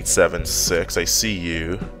 9, 8, 7, 6. I see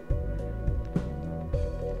you.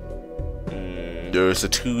 There's the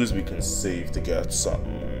 2s we can save to get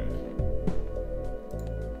something.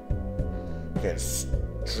 Okay,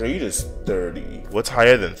 straight is 30. What's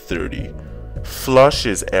higher than 30? Flush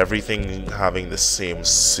is everything having the same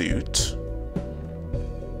suit.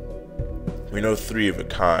 We know 3 of a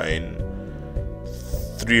kind.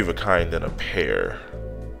 3 of a kind and a pair.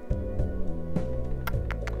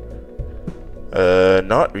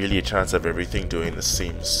 Not really a chance of everything doing the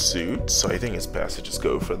same suit, so I think it's best to just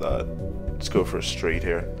go for that. Let's go for a straight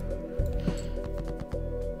here.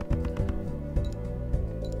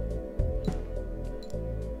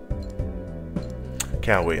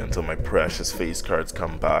 Can't wait until my precious face cards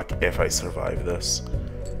come back if I survive this.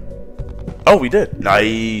 Oh, we did.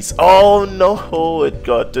 Nice. Oh no, it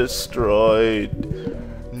got destroyed.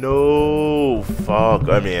 No, fuck.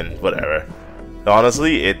 I mean, whatever.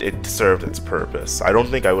 Honestly, it served its purpose. I don't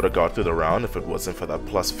think I would have got through the round if it wasn't for that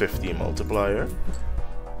plus 50 multiplier.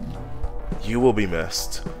 You will be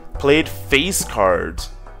missed. Played face cards,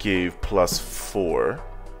 gave plus 4.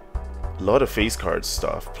 A lot of face card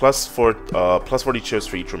stuff. Plus 40 chips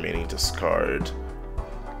for each remaining discard.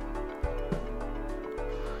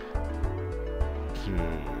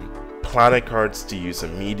 Planet cards to use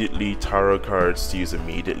immediately. Tarot cards to use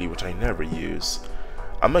immediately, which I never use.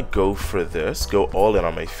 I'm gonna go for this. Go all in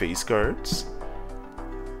on my face cards.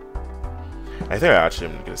 I think I actually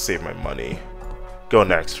am gonna save my money. Go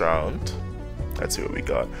next round. Let's see what we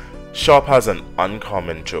got. Shop has an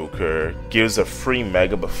uncommon joker. Gives a free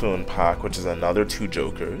Mega Buffoon pack, which is another 2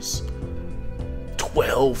 jokers.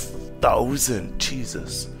 12,000.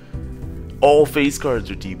 Jesus. All face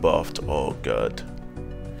cards are debuffed. Oh god.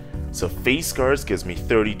 So face cards gives me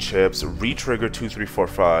 30 chips. Re-trigger 2, 3, 4,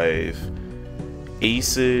 5.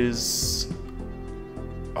 Aces.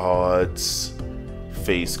 Odds.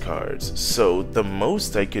 Face cards. So the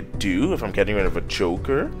most I could do if I'm getting rid of a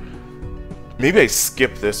joker, maybe I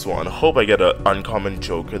skip this one. Hope I get an uncommon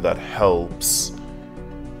joker that helps.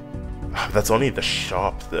 That's only the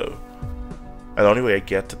shop though. And the only way I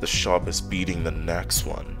get to the shop is beating the next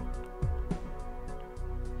one.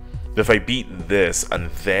 If I beat this and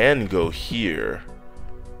then go here,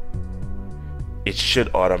 it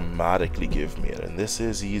should automatically give me it, and this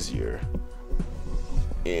is easier.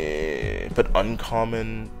 But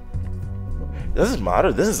uncommon, it doesn't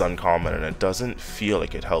matter. This is uncommon and it doesn't feel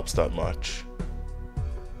like it helps that much.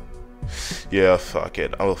 Yeah, fuck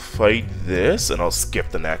it. I'll fight this and I'll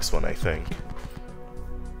skip the next one, I think.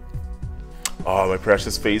 Oh, my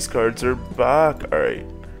precious face cards are back. Alright.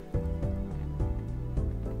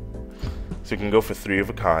 So you can go for 3 of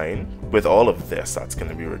a kind. With all of this, that's going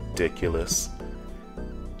to be ridiculous.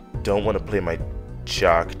 Don't want to play my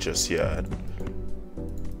jack just yet.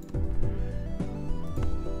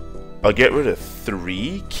 I'll get rid of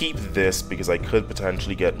 3. Keep this because I could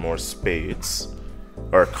potentially get more spades.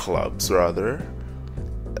 Or clubs, rather.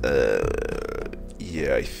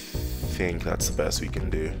 Yeah, I think that's the best we can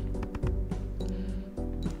do.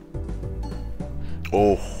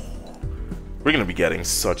 Oh. We're gonna be getting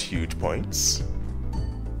such huge points.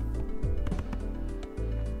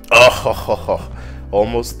 Oh,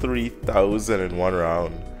 almost 3,000 in one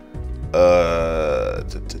round.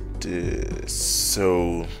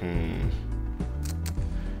 So,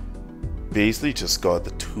 basically just got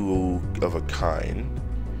the 2 of a kind.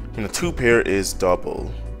 And the 2 pair is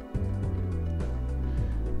double.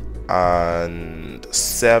 And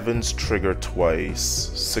 7s trigger twice,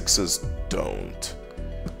 6s don't.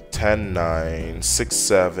 10, 9, 6,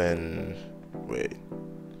 7. Wait.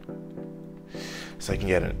 So I can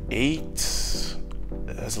get an 8.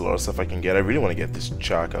 There's a lot of stuff I can get. I really want to get this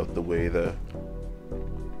jack out the way though.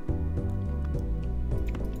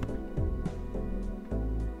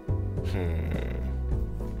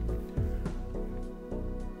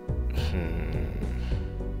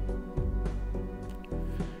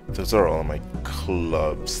 Those are all my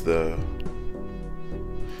clubs though.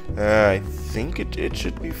 I think it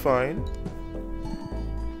should be fine.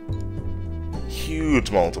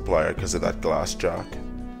 Huge multiplier because of that glass jack.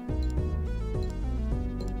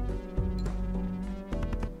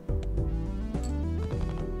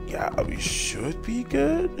 Yeah, we should be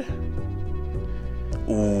good.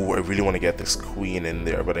 Ooh, I really want to get this queen in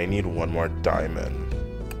there, but I need 1 more diamond.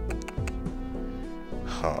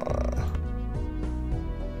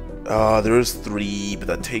 There is 3, but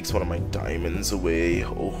that takes one of my diamonds away.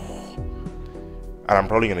 Oh. And I'm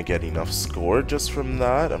probably gonna get enough score just from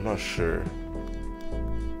that. I'm not sure.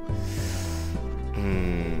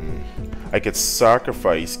 I could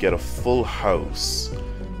sacrifice, get a full house,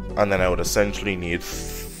 and then I would essentially need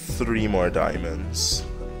 3 more diamonds.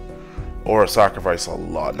 Or sacrifice a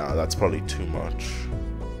lot. Now that's probably too much.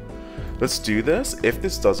 Let's do this. If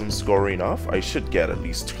this doesn't score enough, I should get at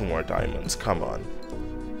least 2 more diamonds. Come on.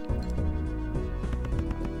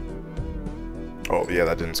 Oh yeah,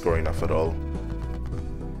 that didn't score enough at all.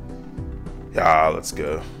 Yeah, let's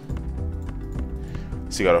go.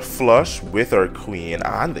 So you got a flush with our queen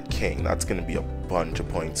and the king. That's gonna be a bunch of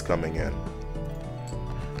points coming in.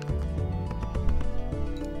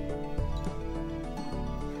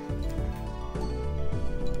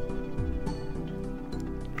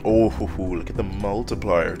 Oh, look at the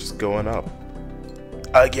multiplier just going up.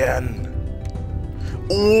 Again.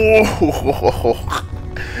 Oh,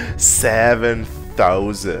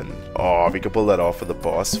 7,000. Oh, if we could pull that off for the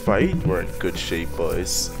boss fight, we're in good shape,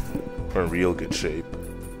 boys. We're in real good shape.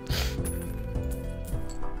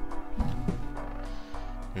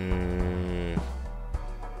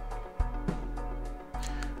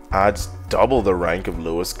 Adds double the rank of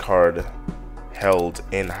lowest card held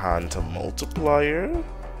in hand to multiplier.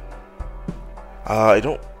 I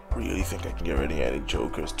don't really think I can get rid of any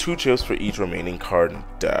jokers. 2 chips for each remaining card in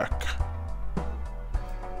deck.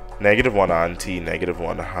 -1 ante,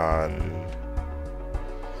 -1 hand.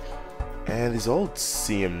 And these all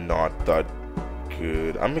seem not that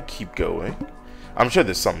good. I'm gonna keep going. I'm sure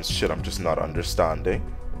there's some shit I'm just not understanding.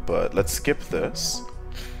 But let's skip this.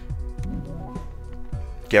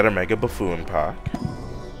 Get a Mega Buffoon pack.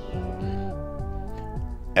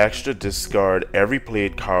 Extra discard. Every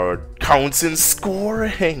played card counts in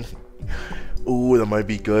scoring. Ooh, that might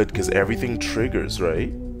be good because everything triggers,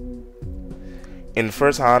 right? In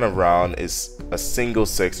first hand of round is a single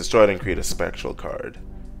 6. Destroy it and create a spectral card.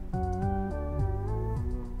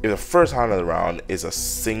 If the first hand of the round is a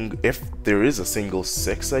single, if there is a single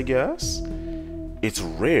 6, I guess it's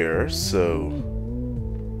rare. So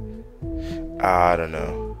I don't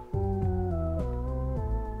know.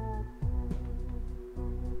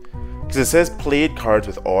 Because it says played cards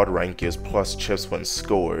with odd rank gives plus chips when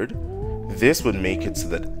scored. This would make it so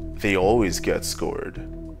that they always get scored.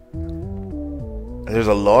 And there's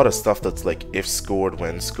a lot of stuff that's like if scored,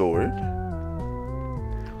 when scored.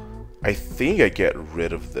 I think I get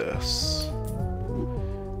rid of this.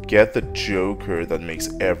 Get the Joker that makes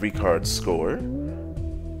every card score.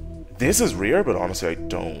 This is rare, but honestly I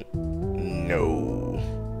don't know.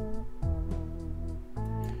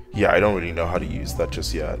 Yeah, I don't really know how to use that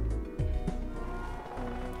just yet.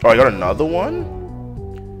 Oh, I got another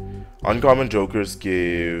one? Uncommon Jokers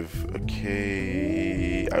give...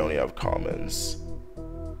 Okay... I only have commons.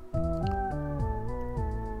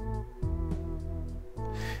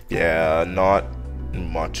 Yeah, not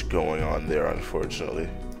much going on there, unfortunately.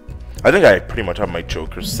 I think I pretty much have my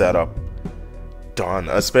Jokers set up done,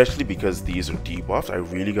 especially because these are debuffed. I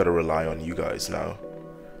really gotta rely on you guys now.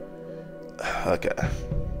 Okay.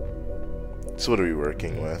 So what are we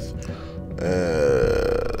working with?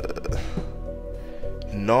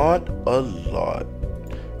 Not a lot.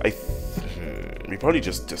 We probably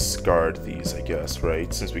just discard these, I guess,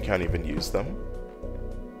 right? Since we can't even use them.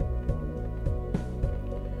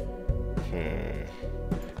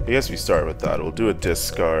 I guess we start with that. We'll do a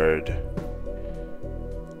discard.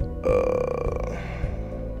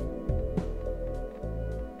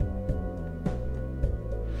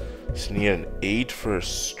 Just need an 8 for a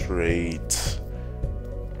straight.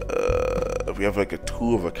 we have like a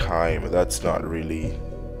 2 of a kind, but that's not really...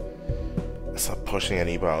 It's not pushing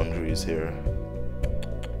any boundaries here.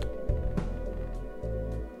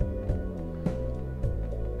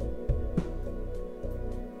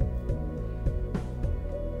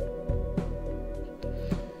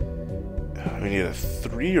 We need a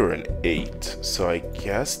 3 or an 8, so I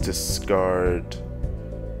guess discard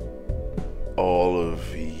all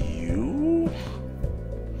of you,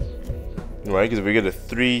 right? Because if we get a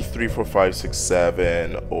 3, 3, 4, 5, 6,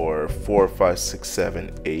 7, or 4, 5, 6,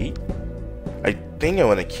 7, 8, I think I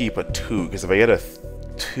want to keep a 2, because if I get a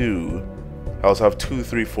 2, I also have 2,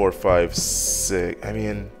 3, 4, 5, 6. I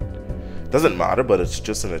mean, doesn't matter, but it's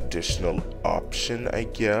just an additional option, I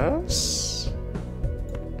guess.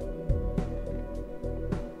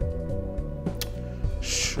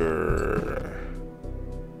 Sure.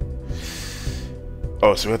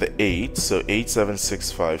 Oh, so we have the 8. So 8, 7,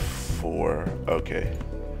 6, 5, 4. Okay.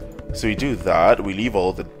 So we do that. We leave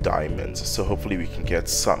all the diamonds. So hopefully we can get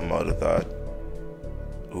something out of that.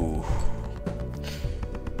 Ooh.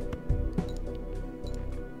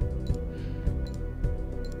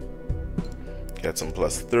 Get some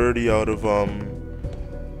plus 30 out of them.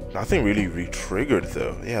 Nothing really re-triggered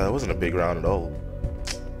though. Yeah, that wasn't a big round at all.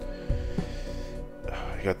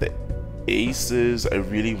 I got the aces. I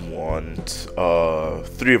really want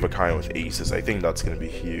 3 of a kind with aces. I think that's gonna be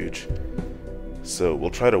huge. So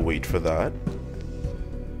we'll try to wait for that.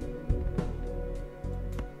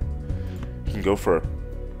 You can go for a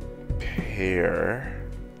pair.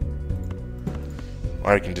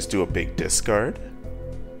 Or I can just do a big discard.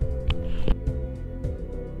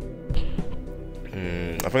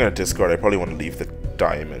 If I'm gonna discard, I probably want to leave the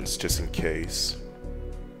diamonds just in case.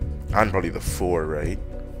 And probably the 4, right?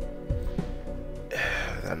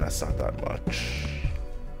 And that's not that much.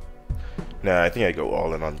 Nah, I think I go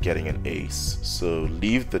all in on getting an ace. So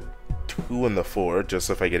leave the 2 and the 4, just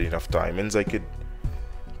so if I get enough diamonds, I could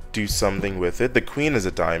do something with it. The queen is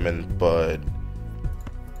a diamond, but...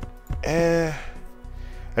 I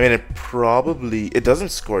mean, it doesn't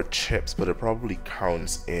score chips, but it probably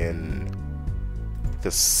counts in the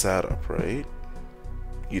setup, right?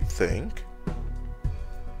 You'd think.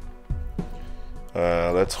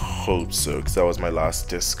 Let's hope so, because that was my last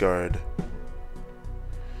discard.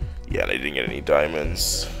 Yeah, and I didn't get any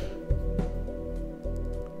diamonds.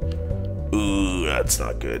 Ooh, that's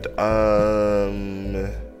not good.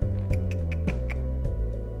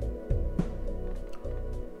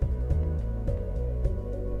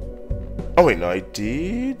 Oh wait, no, I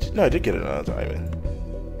did get another diamond.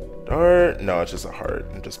 Or, no, it's just a heart.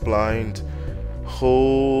 I'm just blind.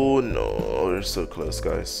 Oh no, we're so close,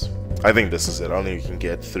 guys. I think this is it. I don't think we can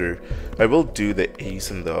get through. I will do the ace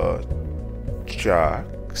and the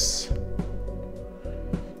jacks.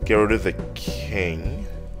 Get rid of the king.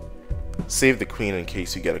 Save the queen in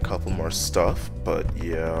case you get a couple more stuff, but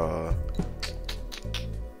yeah.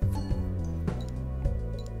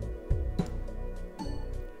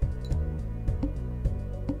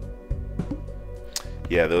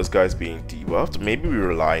 Yeah, those guys being debuffed. Maybe we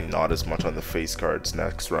rely not as much on the face cards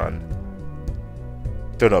next run.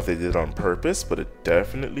 Don't know if they did it on purpose, but it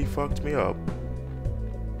definitely fucked me up.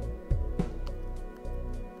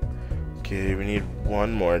 Okay, we need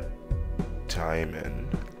one more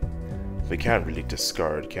diamond. We can't really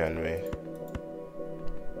discard, can we?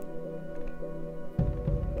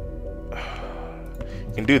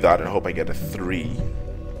 You can do that and hope I get a 3.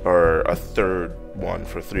 Or a third one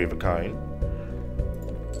for 3 of a kind.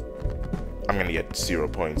 I'm gonna get 0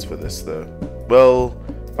 points for this though. Well,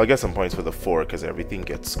 I'll get some points for the 4 because everything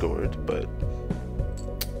gets scored, but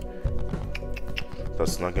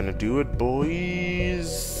that's not gonna do it,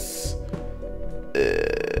 boys.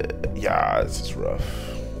 Yeah, this is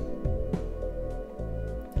rough.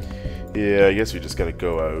 Yeah, I guess we just gotta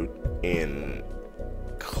go out in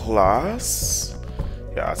class.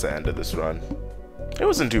 Yeah, that's the end of this run. It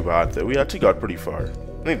wasn't too bad though. We actually got pretty far.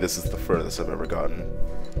 I think this is the furthest I've ever gotten.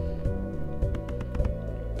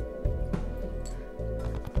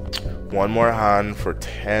 One more hand for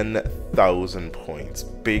 10,000 points.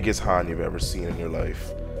 Biggest hand you've ever seen in your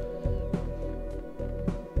life.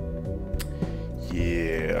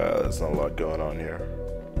 Yeah, there's not a lot going on here.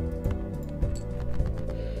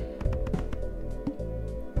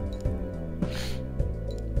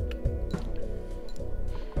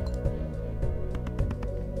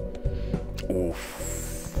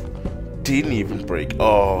 Oof. Didn't even break.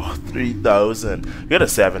 Oh, 3,000. We got a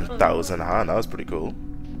 7,000 hand. That was pretty cool.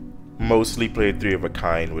 Mostly played 3 of a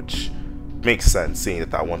kind, which makes sense seeing that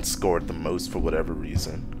that one scored the most for whatever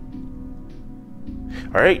reason.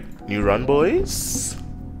 Alright, new run, boys.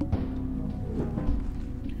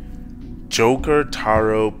 Joker,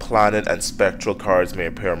 Tarot, Planet, and Spectral cards may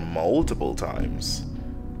appear multiple times.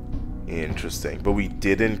 Interesting. But we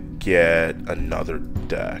didn't get another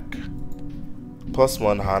deck.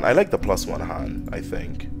 +1 hand. I like the +1 hand, I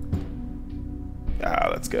think. Yeah,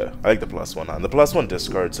 let's go. I like the +1 hand. The +1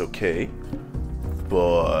 discard's okay.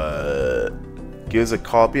 But gives a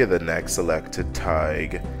copy of the next selected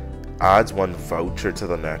tag. Adds 1 voucher to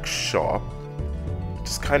the next shop.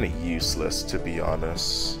 It's kind of useless, to be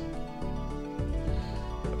honest.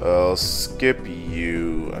 I'll skip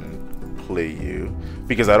you and play you.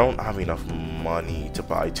 Because I don't have enough money to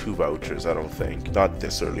buy 2 vouchers, I don't think. Not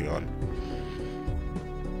this early on.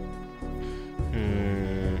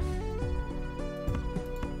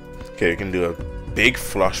 Okay, we can do a big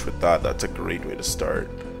flush with that. That's a great way to start.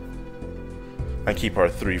 And keep our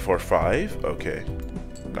 3, 4, 5. Okay.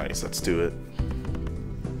 Nice, let's do it.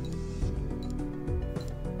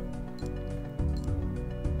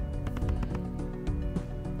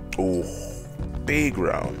 Oh, big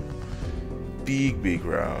round. Big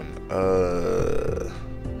round.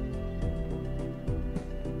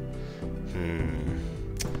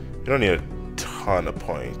 You don't need a ton of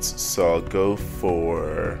points, so I'll go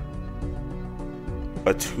for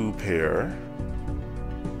a 2 pair.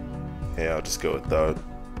 Yeah, I'll just go with that.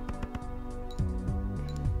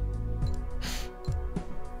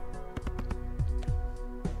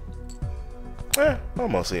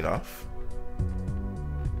 Almost enough.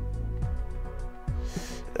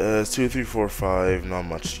 2, 3, 4, 5. Not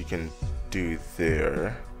much you can do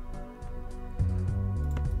there.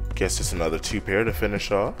 Guess just another 2 pair to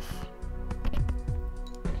finish off.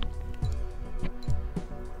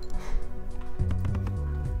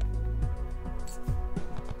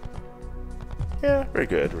 Yeah, we're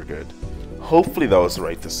good, we're good. Hopefully that was the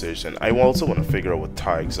right decision. I also want to figure out what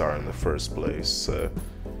tags are in the first place, so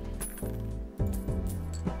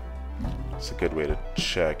it's a good way to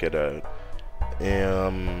check it out.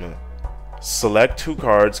 Select 2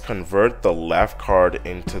 cards, convert the left card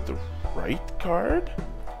into the right card?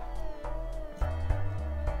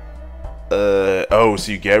 Oh,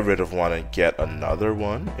 so you get rid of one and get another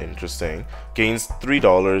one? Interesting. Gains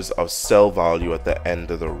 $3 of sell value at the end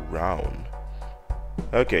of the round.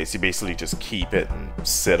 Okay, so you basically just keep it and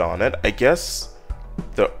sit on it. I guess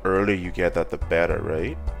the earlier you get that, the better,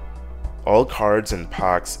 right? All cards and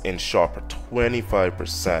packs in shop are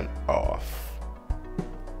 25% off.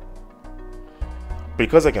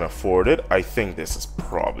 Because I can afford it, I think this is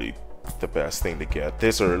probably the best thing to get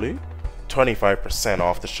this early. 25%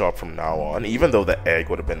 off the shop from now on, even though the egg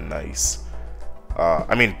would have been nice.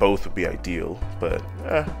 I mean, both would be ideal, but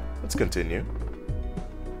let's continue.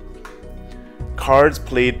 Cards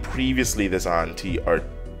played previously this ante are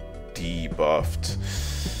debuffed.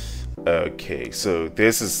 Okay, so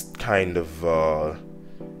this is kind of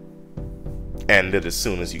ended as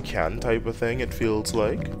soon as you can type of thing, it feels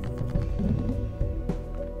like.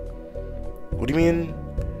 What do you mean?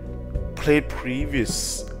 Played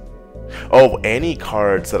previous? Oh, any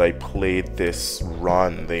cards that I played this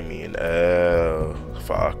run, they mean. Oh,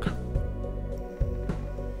 fuck.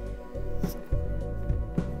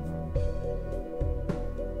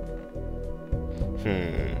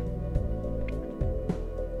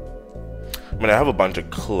 I mean, I have a bunch of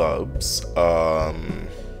clubs. Yeah,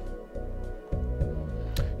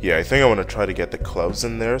 I think I want to try to get the clubs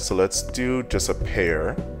in there. So let's do just a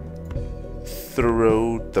pair.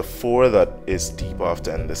 Throw the 4 that is debuffed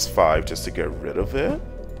and this 5 just to get rid of it.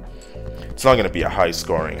 It's not going to be a high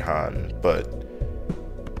scoring hand, but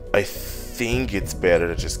I think it's better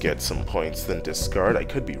to just get some points than discard. I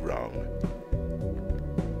could be wrong.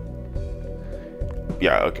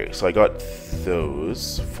 Yeah, okay, so I got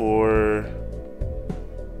those 4.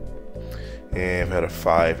 And if I had a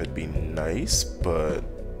 5, it'd be nice, but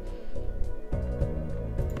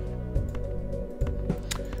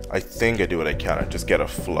I think I do what I can. I just get a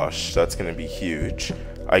flush. That's going to be huge.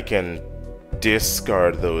 I can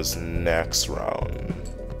discard those next round.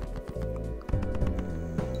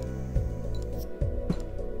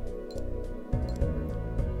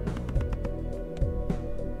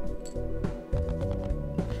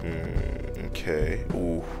 Okay.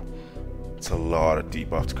 Ooh. It's a lot of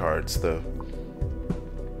debuffed cards, though.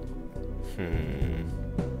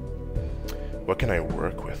 What can I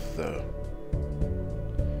work with, though?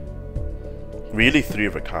 Really, 3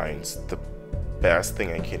 of a kind's the best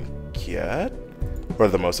thing I can get? Or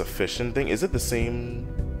the most efficient thing? Is it the same?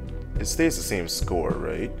 It stays the same score,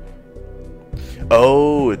 right?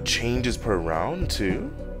 Oh, it changes per round too?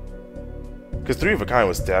 Because 3 of a kind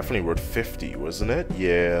was definitely worth 50, wasn't it?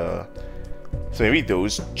 Yeah. So maybe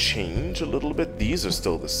those change a little bit. These are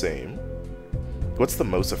still the same. What's the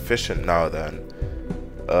most efficient now then?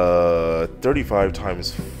 35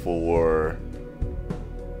 times 4.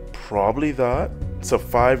 Probably that. So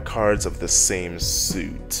 5 cards of the same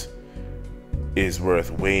suit is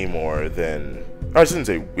worth way more than... I shouldn't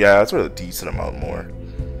say... Yeah, that's worth a decent amount more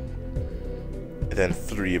than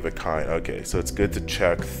 3 of a kind. Okay, so it's good to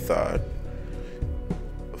check that.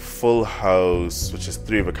 Full house, which is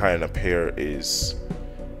 3 of a kind and a pair, is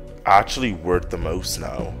actually worth the most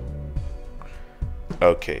now.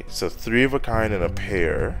 Okay, so 3 of a kind and a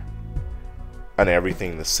pair, and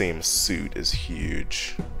everything in the same suit is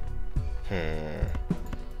huge.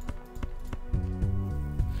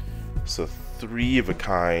 So 3 of a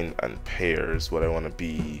kind and pairs, what I want to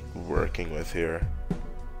be working with here.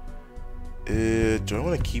 Do I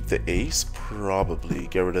want to keep the ace? Probably.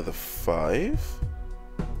 Get rid of the 5.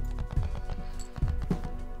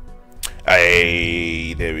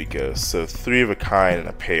 Aye, there we go. So 3 of a kind and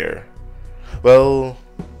a pair. Well,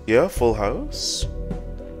 yeah, full house.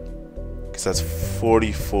 Because that's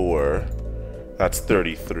 44. That's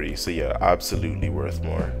 33. So yeah, absolutely worth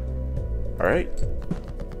more. Alright.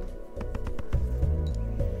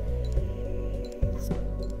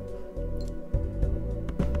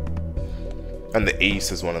 And the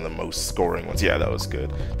ace is one of the most scoring ones. Yeah, that was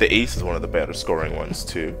good. The ace is one of the better scoring ones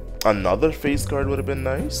too. Another face card would have been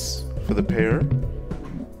nice for the pair,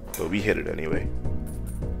 but we hit it anyway.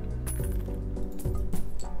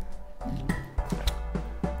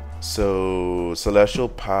 So Celestial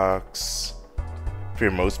Packs for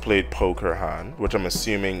your most played poker hand, which I'm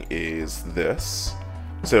assuming is this.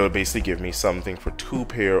 So it would basically give me something for 2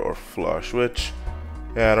 pair or flush, which,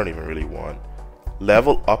 yeah, I don't even really want.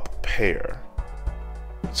 Level up pair.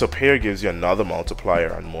 So pair gives you another multiplier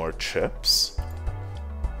and more chips.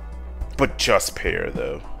 But just pair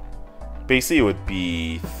though. Basically it would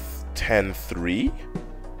be 10-3.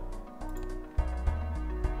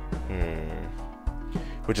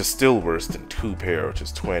 Which is still worse than 2 pair, which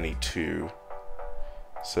is 22.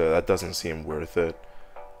 So that doesn't seem worth it.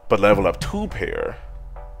 But level up 2 pair,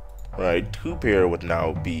 right? 2 pair would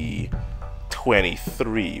now be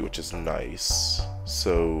 23, which is nice.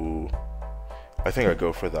 So I think I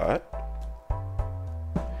go for that.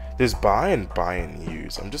 There's buy and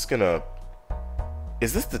use. I'm just gonna...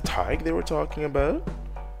 Is this the tag they were talking about?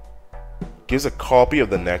 Gives a copy of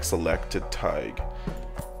the next selected tag.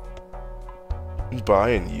 Buy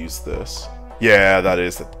and use this. Yeah, that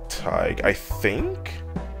is the tag, I think.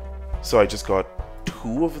 So I just got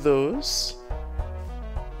 2 of those.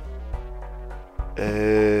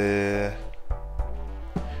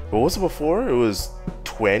 What was it before? It was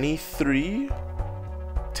 23?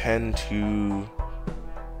 10 to...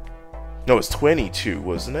 No, it's 22,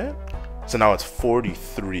 wasn't it? So now it's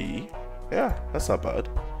 43. Yeah, that's not bad.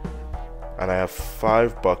 And I have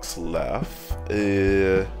 $5 left.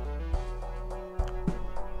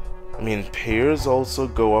 I mean, pairs also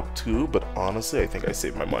go up too, but honestly, I think I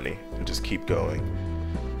save my money and just keep going.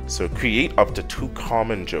 So create up to 2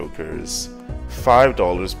 common jokers,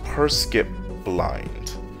 $5 per skip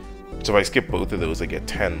blind. So if I skip both of those, I get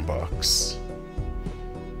 $10.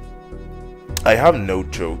 I have no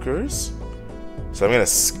jokers, so I'm gonna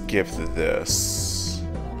skip this.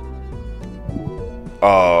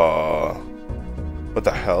 What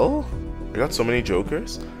the hell? I got so many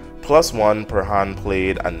jokers. +1 per hand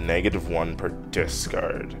played and -1 per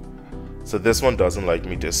discard. So this one doesn't like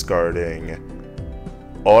me discarding.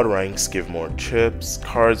 Odd ranks give more chips.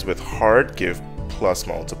 Cards with heart give plus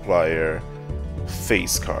multiplier.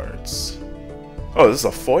 Face cards. Oh, this is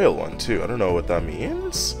a foil one too. I don't know what that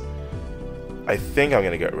means. I think I'm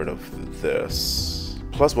gonna get rid of this.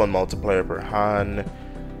 +1 multiplier per hand.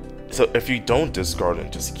 So if you don't discard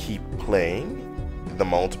and just keep playing, the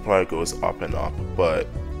multiplier goes up and up, but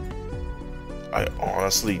I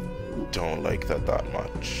honestly don't like that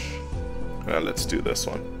much. Let's do this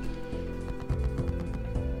one.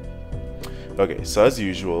 Okay, so as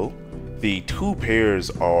usual, the 2 pairs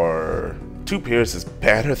is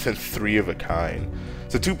better than 3 of a kind.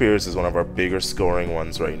 So 2 pairs is one of our bigger scoring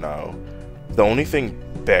ones right now. The only thing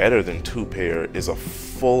better than 2 pair is a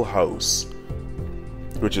full house,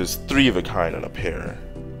 which is 3 of a kind and a pair.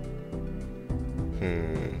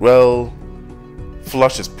 Well,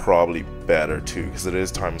 flush is probably better too, because it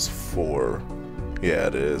is ×4. Yeah,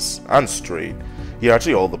 it is. And straight. Yeah,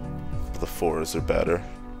 actually all the 4s are better.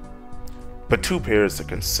 But 2 pairs is a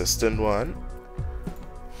consistent one.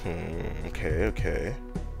 Okay.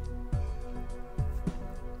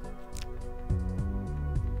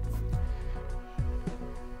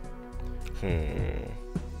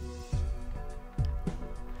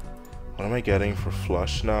 What am I getting for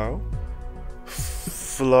flush now?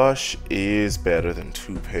 Flush is better than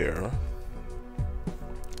 2 pair.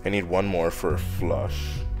 I need one more for a flush.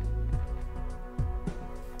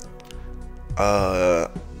 I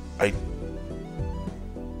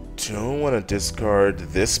don't want to discard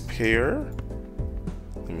this pair.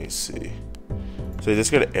 Let me see. So I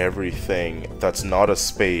discard everything that's not a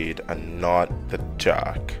spade and not the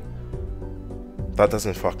jack. That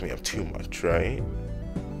doesn't fuck me up too much, right?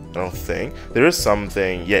 I don't think. There is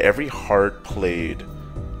something, yeah, every heart played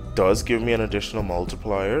does give me an additional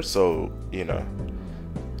multiplier, so, you know.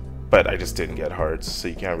 But I just didn't get hearts, so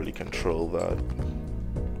you can't really control that.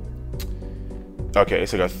 Okay,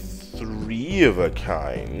 so I got 3 of a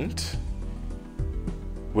kind,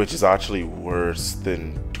 which is actually worse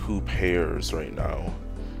than 2 pairs right now.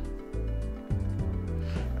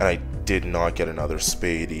 And I did not get another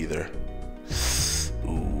spade either.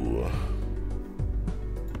 Ooh.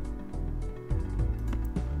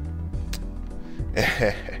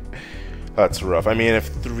 That's rough. I mean, if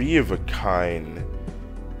 3 of a kind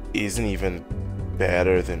isn't even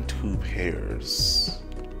better than 2 pairs,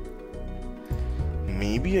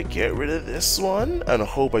 maybe I get rid of this one and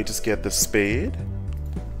hope I just get the spade.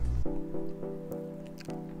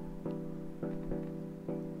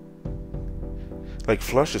 Like,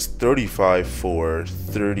 flush is 35 for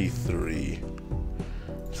 33.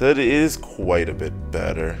 So it is quite a bit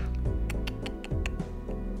better.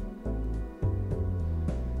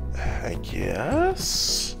 I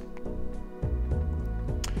guess?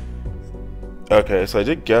 Okay, so I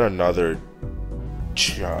did get another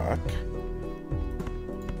jack.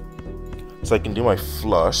 So I can do my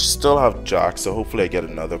flush. Still have jack, so hopefully I get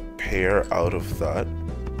another pair out of that.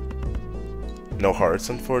 No hearts,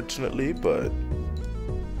 unfortunately, but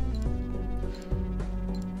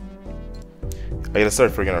I gotta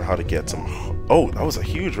start figuring out how to get some. Oh, that was a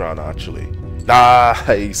huge round, actually.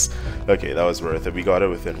 Nice! Okay, that was worth it. We got it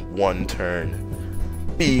within 1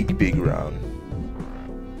 turn. Big round.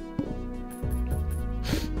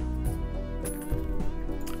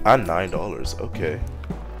 And $9, okay.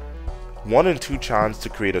 1 in 2 chance to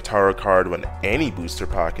create a tarot card when any booster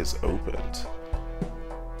pack is opened.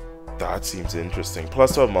 That seems interesting.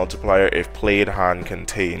 Plus 12 multiplier if played hand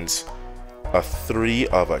contains a 3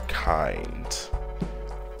 of a kind.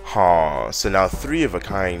 Huh, so now 3 of a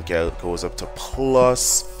kind goes up to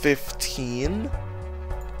plus 15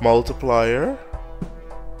 multiplier.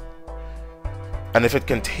 And if it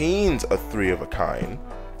contains a 3 of a kind,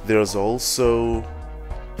 there's also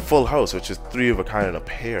full house, which is 3 of a kind in a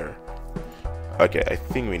pair. Okay, I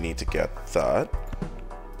think we need to get that.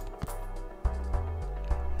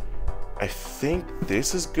 I think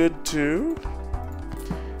this is good too.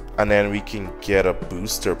 And then we can get a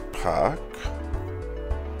booster pack.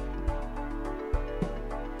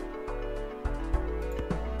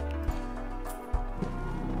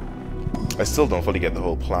 I still don't fully get the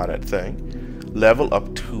whole planet thing. Level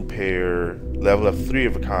up 2 pair, level up 3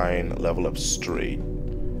 of a kind, level up straight.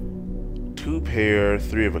 2 pair,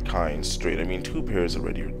 3 of a kind, straight. I mean, 2 pairs is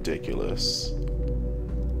already ridiculous.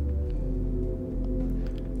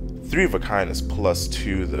 3 of a kind is plus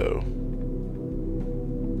 2 though.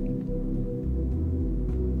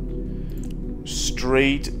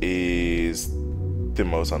 Straight is the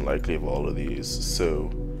most unlikely of all of these, so.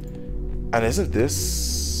 And isn't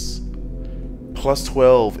this plus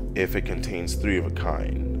 12 if it contains 3 of a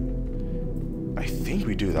kind? I think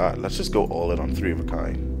we do that. Let's just go all in on 3 of a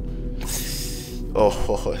kind.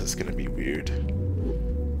 Oh, it's gonna be weird.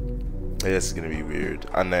 It's gonna be weird.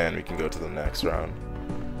 And then we can go to the next round.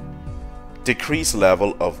 Decrease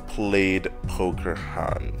level of played poker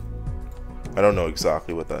hand. I don't know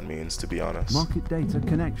exactly what that means, to be honest. Market data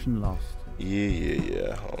connection lost.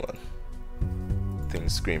 Yeah. Hold on.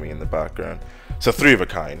 Things screaming in the background. So 3 of a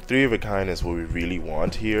kind. 3 of a kind is what we really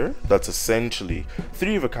want here. That's essentially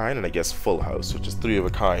 3 of a kind and I guess full house, which is 3 of a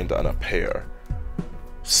kind and a pair.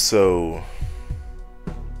 So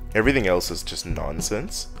everything else is just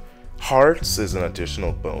nonsense. Hearts is an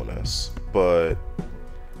additional bonus, but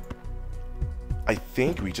I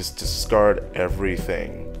think we just discard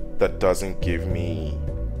everything that doesn't give me,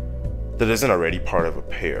 that isn't already part of a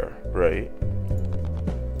pair, right?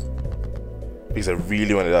 Because I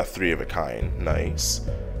really wanted that 3 of a kind. Nice.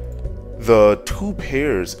 The 2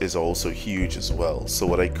 pairs is also huge as well. So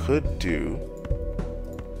what I could do,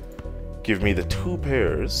 give me the 2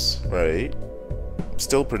 pairs, right?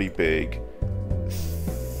 Still pretty big.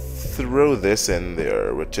 Throw this in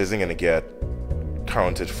there, which isn't gonna get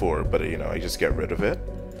counted for, but you know, I just get rid of it.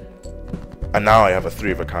 And now I have a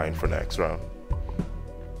 3 of a kind for next round.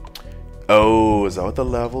 Oh, is that what the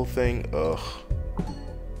level thing? Ugh.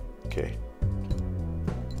 Okay.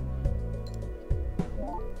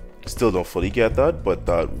 Still don't fully get that, but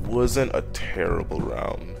that wasn't a terrible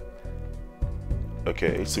round.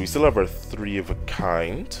 Okay, so we still have our 3 of a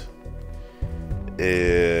kind.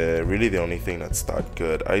 Really the only thing that's that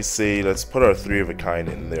good. I say let's put our 3 of a kind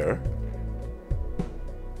in there.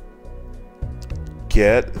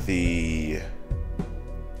 Get the...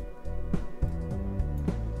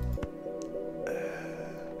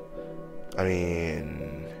 I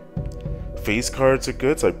mean... face cards are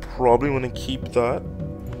good, so I probably want to keep that.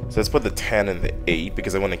 So let's put the 10 and the 8,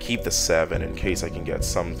 because I want to keep the 7 in case I can get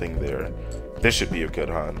something there. This should be a good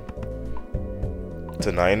hand.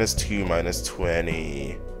 So 9 is 2 minus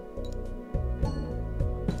 20.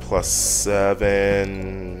 Plus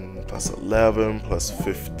 7. Plus 11. Plus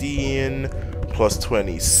 15. Plus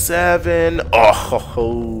 27. Oh, ho,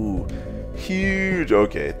 ho. Huge.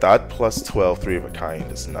 Okay, that plus 12, 3 of a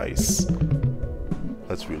kind is nice.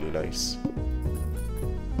 That's really nice.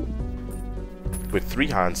 With 3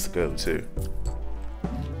 hands to go too.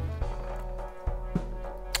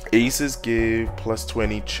 Aces give plus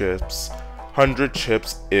 20 chips. 100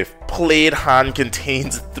 chips if played hand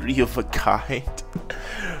contains 3 of a kind.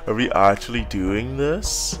 Are we actually doing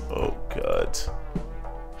this? Oh god.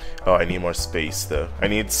 Oh, I need more space though. I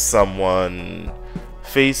need someone...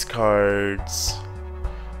 face cards.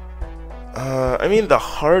 I mean the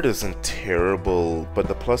heart isn't terrible, but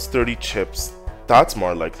the plus 30 chips, that's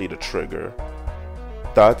more likely to trigger.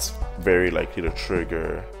 That's very likely to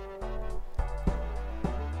trigger.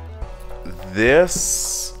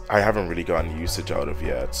 This I haven't really gotten usage out of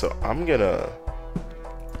yet, so I'm gonna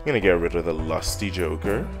get rid of the lusty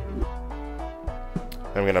joker.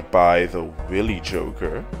 I'm gonna buy the willy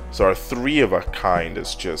joker. So our 3 of a kind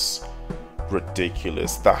is just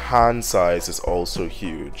ridiculous. The hand size is also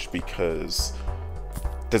huge because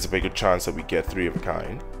there's a bigger chance that we get 3 of a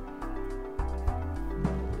kind.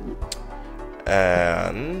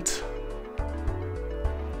 And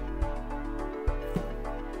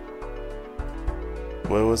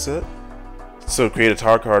what was it? So create a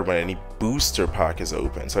tar card when any booster pack is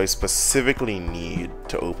open. So I specifically need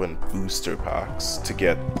to open booster packs to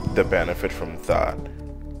get the benefit from that.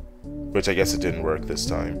 Which I guess it didn't work this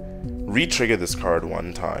time. Re-trigger this card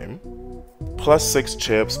 1 time. Plus 6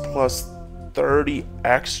 chips, plus 30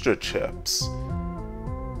 extra chips.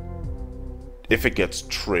 If it gets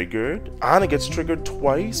triggered. And it gets triggered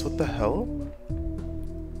twice? What the hell?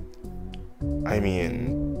 I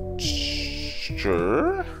mean...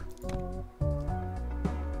 sure?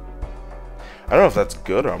 I don't know if that's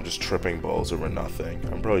good or I'm just tripping balls over nothing.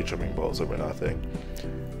 I'm probably tripping balls over nothing.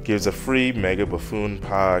 Gives a free Mega Buffoon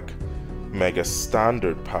pack, Mega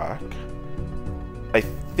Standard pack. I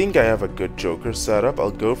think I have a good Joker setup.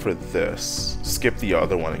 I'll go for this. Skip the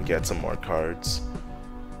other one and get some more cards.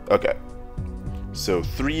 Okay. So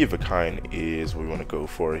 3 of a kind is what we want to go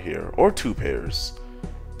for here. Or 2 pairs.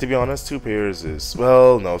 To be honest, 2 pairs is...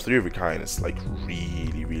 well, no, 3 of a kind is like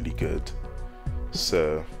really, really good.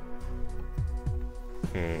 So...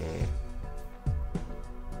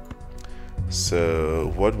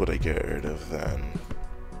 so, what would I get rid of then?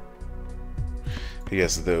 I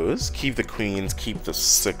guess those. Keep the queens, keep the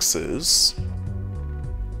 6s.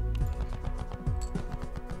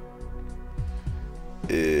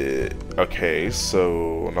 Okay,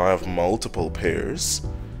 so now I have multiple pairs.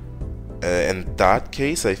 In that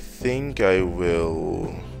case, I think I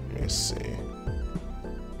will... let me see.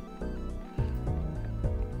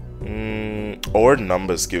 Odd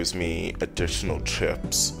numbers gives me additional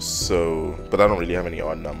chips, so... but I don't really have any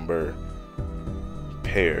odd number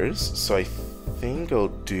pairs, so I think I'll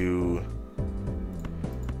do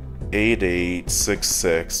 8, 8, 6,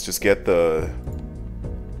 6. Just get the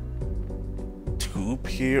 2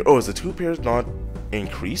 pair. Oh, is the 2 pairs not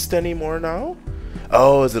increased anymore now?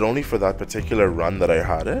 Oh, is it only for that particular run that I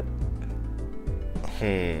had it?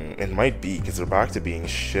 It might be, because they're back to being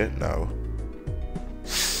shit now.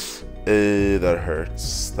 That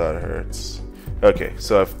hurts. That hurts. Okay,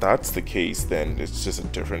 so if that's the case, then it's just a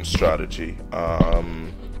different strategy.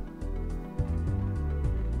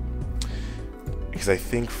 Because I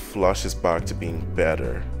think flush is back to being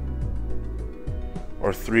better.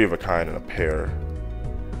 Or 3 of a kind in a pair.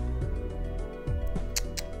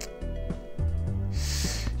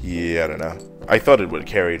 Yeah, I don't know. I thought it would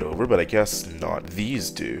carry it over, but I guess not. These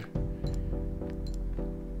do.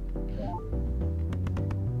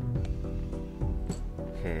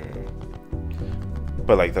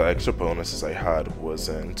 But like the extra bonuses I had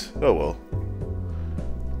wasn't... oh well.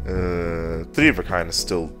 3 of a kind is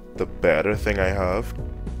still the better thing I have.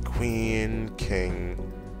 Queen, king...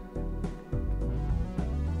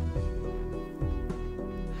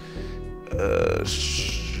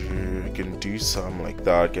 sure, I can do do something like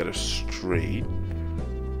that, get a straight.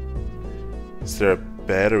 Is there a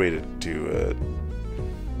better way to do it?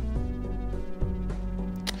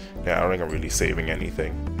 Yeah, I don't think I'm really saving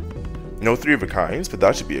anything. No 3 of a kinds, but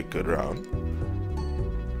that should be a good round.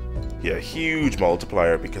 Yeah, huge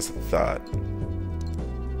multiplier because of that.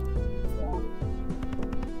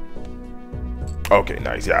 Okay,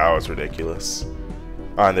 nice. Yeah, that was ridiculous.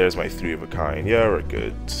 And there's my 3 of a kind. Yeah, we're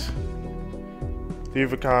good. 3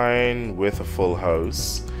 of a kind with a full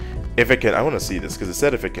house. If it can, I want to see this because it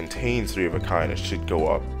said if it contains 3 of a kind, it should go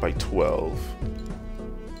up by 12.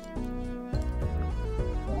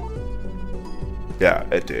 Yeah,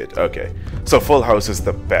 it did. Okay. So full house is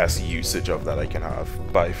the best usage of that I can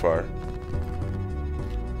have by far.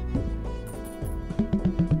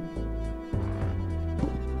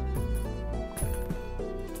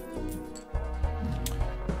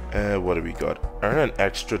 What do we got? Earn an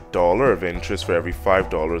extra $1 of interest for every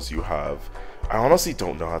 $5 you have. I honestly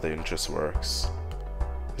don't know how the interest works.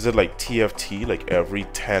 Is it like TFT? Like every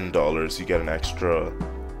 $10 you get an extra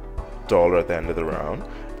 $1 at the end of the round?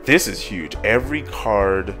 This is huge. Every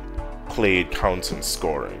card played counts in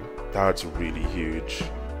scoring. That's really huge.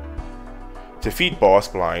 Defeat boss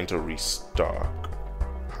blind to restock.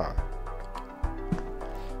 Huh.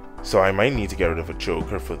 So I might need to get rid of a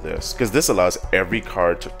joker for this, because this allows every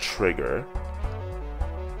card to trigger.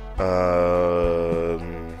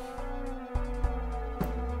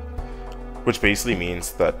 Which basically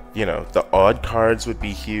means that, you know, the odd cards would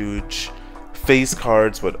be huge. Face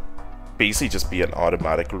cards would basically just be an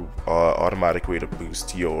automatic way to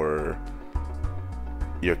boost your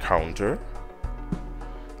counter.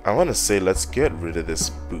 I want to say let's get rid of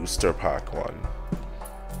this booster pack one.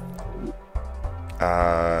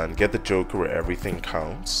 And get the joker where everything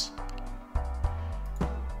counts.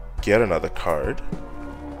 Get another card.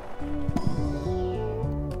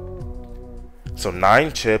 So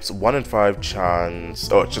 9 chips, 1 in 5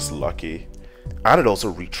 chance. Oh, it's just lucky. And it also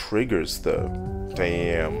re-triggers though.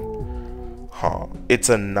 Damn. Huh. It's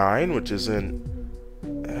a 9, which isn't...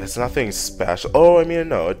 It's nothing special. Oh, I mean,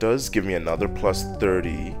 no, it does give me another plus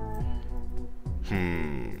 30.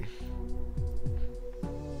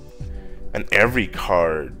 And every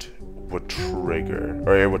card would trigger,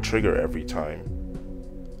 or it would trigger every time.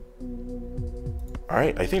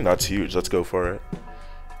 Alright, I think that's huge. Let's go for it.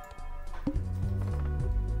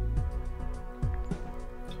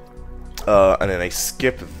 And then I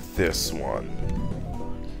skip this one.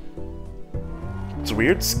 It's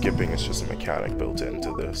weird skipping, it's just a mechanic built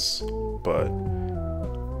into this. But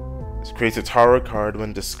it creates a tower card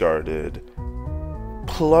when discarded.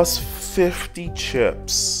 Plus 50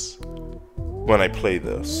 chips when I play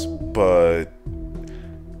this, but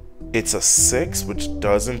it's a 6, which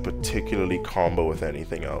doesn't particularly combo with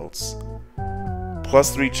anything else.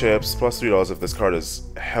 Plus 3 chips, plus $3 if this card is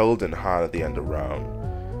held in hand at the end of round.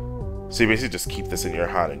 So you basically just keep this in your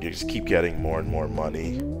hand and you just keep getting more and more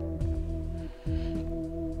money.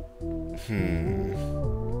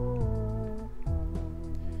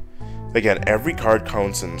 Again, every card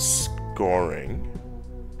counts in scoring.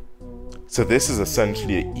 So this is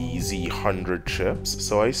essentially an easy 100 chips.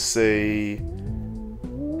 So I say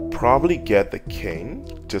probably get the king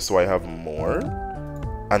just so I have more,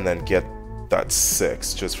 and then get that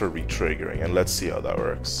 6 just for re-triggering, and let's see how that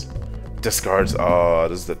works. Discards. Oh,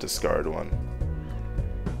 this is the discard one.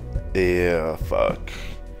 Yeah, fuck.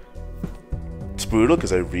 It's brutal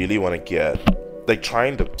because I really want to get, like,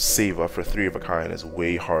 trying to save up for 3 of a kind is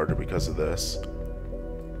way harder because of this.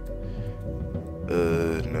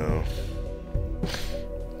 No.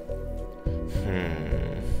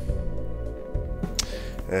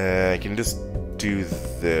 I can just do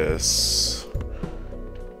this.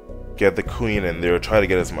 Get the queen in there, try to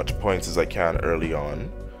get as much points as I can early on.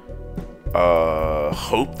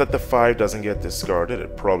 Hope that the 5 doesn't get discarded.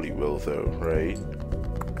 It probably will though, right?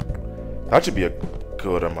 That should be a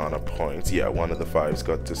good amount of points. Yeah, one of the 5s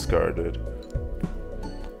got discarded.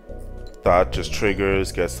 That just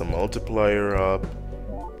triggers, gets the multiplier up.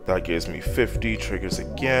 That gives me 50, triggers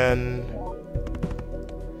again.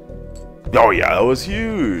 Oh yeah, that was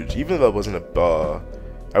huge. Even though that wasn't a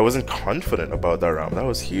I wasn't confident about that round. That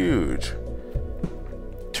was huge.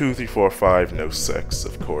 2, 3, 4, 5, no 6,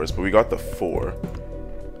 of course, but we got the 4.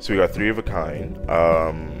 So we got 3 of a kind.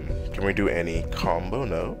 Can we do any combo?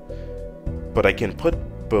 No. But I can put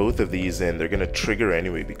both of these in. They're gonna trigger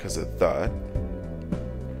anyway because of that.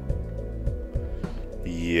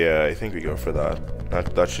 Yeah, I think we go for that.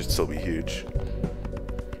 That should still be huge.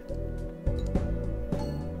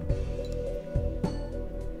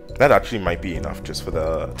 That actually might be enough just for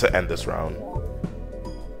to end this round.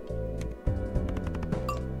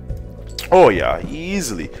 Oh yeah,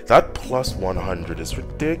 easily. That plus 100 is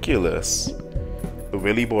ridiculous. The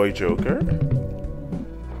Willy Boy Joker.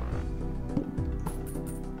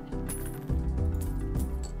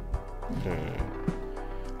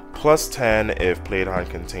 Plus 10 if played hand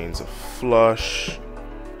contains a flush,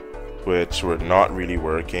 which we're not really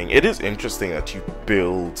working. It is interesting that you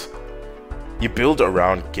build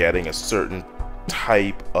around getting a certain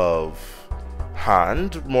type of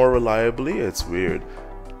hand more reliably. It's weird.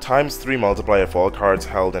 Times 3 multiplier for all cards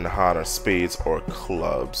held in hand are spades or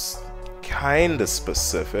clubs. Kinda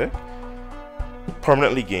specific.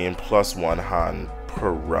 Permanently gain plus 1 hand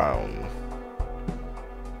per round.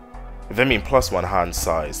 If I mean plus 1 hand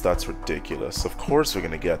size, that's ridiculous. Of course we're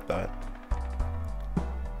gonna get that.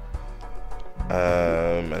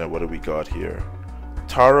 And then what do we got here?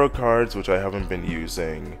 Tarot cards, which I haven't been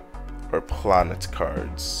using, or planet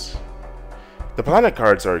cards. The planet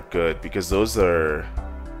cards are good because those are...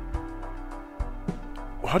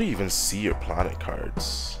 How do you even see your planet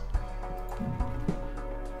cards?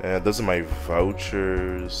 Those are my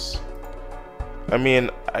vouchers. I mean,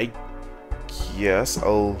 I guess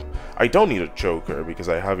I don't need a Joker because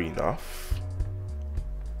I have enough.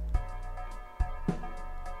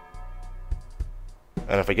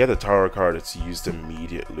 And if I get the Tarot card, it's used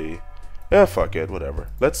immediately. Yeah, fuck it, whatever.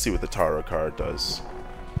 Let's see what the Tarot card does.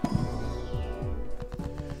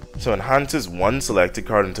 So enhances one selected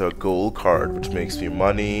card into a gold card, which makes me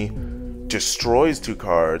money. Destroys 2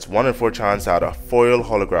 cards. 1 in 4 chance to add a foil,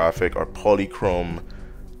 holographic, or polychrome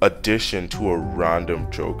addition to a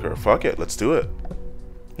random Joker. Fuck it, let's do it.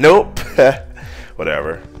 Nope.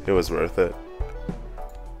 Whatever. It was worth it.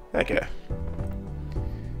 Okay.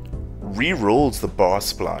 Rerolls the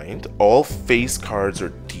boss blind. All face cards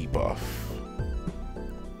are debuff.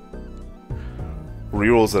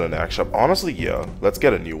 Rerolls at an X shop. Honestly, yeah. Let's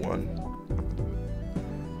get a new one.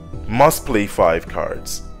 Must play 5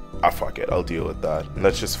 cards. Ah, fuck it. I'll deal with that.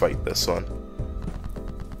 Let's just fight this one.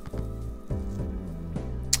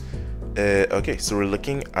 Okay, so we're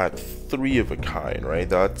looking at 3 of a kind, right?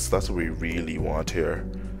 That's what we really want here.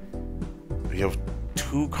 We have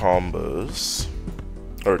 2 combos,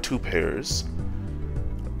 or 2 pairs.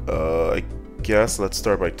 I guess let's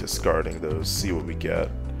start by discarding those, see what we get.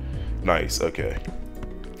 Nice, okay.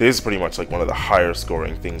 This is pretty much like one of the higher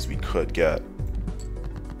scoring things we could get.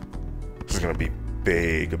 This is gonna be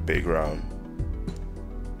a big round.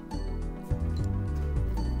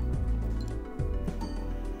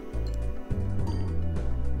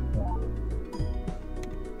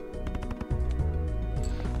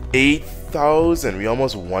 $8,000. We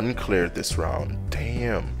almost 1 cleared this round.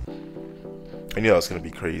 Damn. I knew that was gonna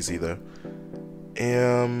be crazy though.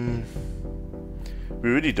 We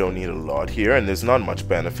really don't need a lot here, and there's not much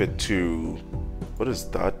benefit to... What does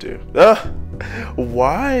that do? Ah!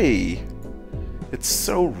 Why? It's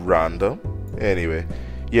so random. Anyway,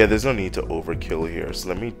 yeah, there's no need to overkill here, so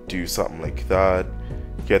let me do something like that.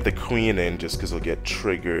 Get the queen in just because it'll get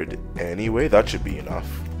triggered anyway. That should be enough.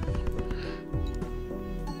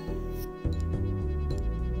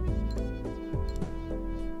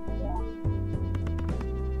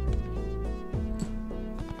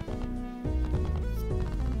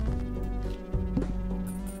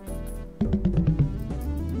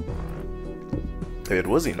 It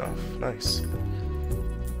was enough. Nice.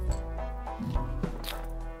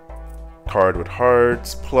 Card with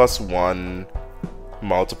hearts, plus 1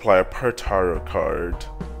 multiplier per tarot card.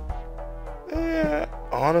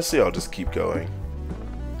 Honestly, I'll just keep going.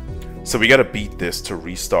 So we gotta beat this to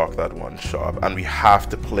restock that one shop, and we have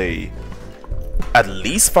to play at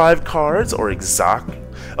least 5 cards, or exact...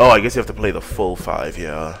 Oh, I guess you have to play the full 5,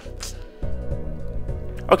 yeah.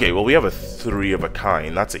 Okay, well we have a 3 of a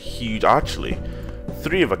kind. That's a huge... Actually,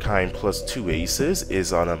 3 of a kind plus 2 aces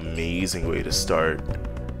is an amazing way to start.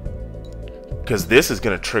 Because this is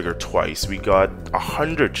going to trigger twice. We got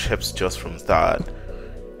 100 chips just from that.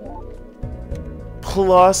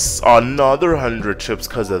 Plus another 100 chips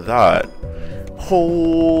because of that.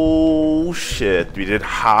 Oh shit, we did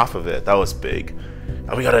half of it. That was big.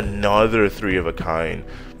 And we got another 3 of a kind.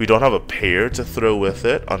 We don't have a pair to throw with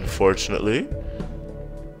it, unfortunately.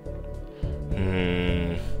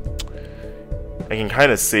 I can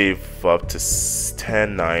kind of save up to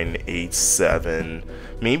 10, 9, 8, 7.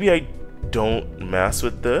 Maybe I don't mess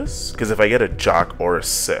with this, because if I get a jack or a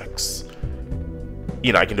 6,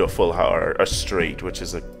 you know, I can do a full or a straight, which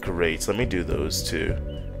is a great. So let me do those two.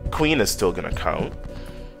 Queen is still gonna count.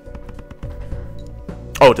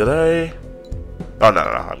 Oh, did I? Oh, no,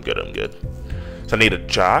 I'm good. So I need a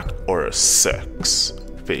jack or a 6,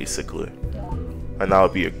 basically. And that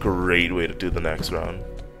would be a great way to do the next round.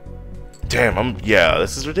 Damn, yeah,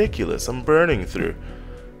 this is ridiculous. I'm burning through.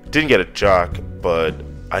 Didn't get a jack, but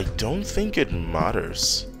I don't think it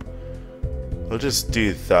matters. We'll just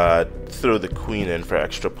do that, throw the queen in for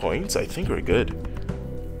extra points. I think we're good.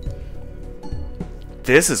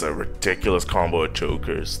 This is a ridiculous combo of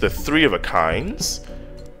jokers. The 3 of a kinds,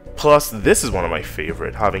 plus this is one of my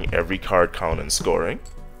favorite, having every card count and scoring.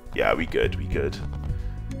 Yeah, we good.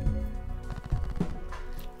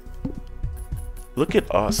 Look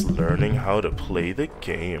at us learning how to play the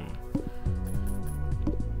game.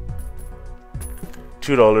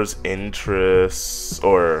 $2 interest,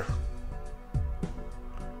 or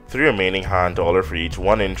 3 remaining hand, $1 for each,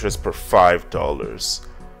 1 interest per $5.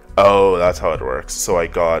 Oh, that's how it works. So I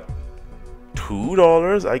got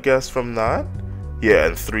 $2, I guess, from that. Yeah,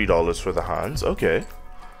 and $3 for the hands. Okay.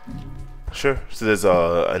 Sure. So there's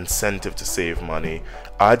a incentive to save money.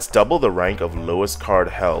 Adds double the rank of lowest card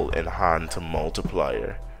held in hand to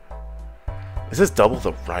multiplier. It says double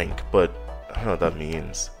the rank, but I don't know what that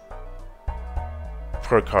means.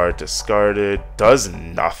 Per card discarded. Does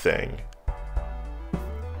nothing.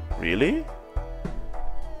 Really?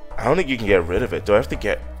 I don't think you can get rid of it. Do I have to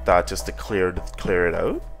get that just to clear it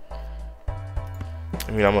out?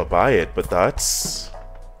 I mean, I'm gonna buy it, but that's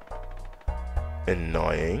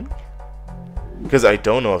annoying. Because I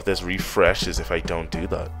don't know if this refreshes if I don't do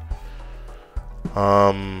that.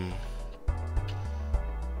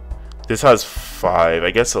 This has 5. I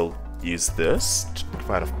guess I'll use this to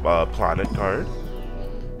find a planet card.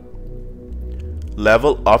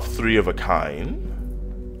 Level up 3 of a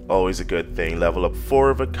kind. Always a good thing. Level up 4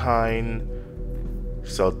 of a kind.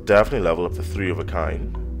 So I'll definitely level up the 3 of a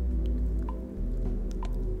kind.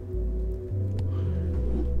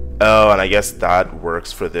 Oh, and I guess that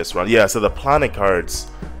works for this run. Yeah, so the planet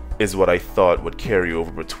cards is what I thought would carry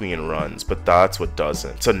over between runs, but that's what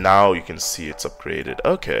doesn't. So now you can see it's upgraded.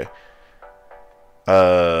 Okay.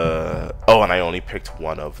 Oh, and I only picked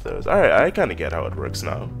 1 of those. Alright, I kind of get how it works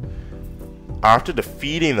now. After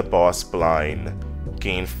defeating the boss blind,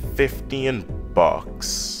 gain 15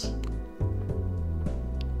 bucks.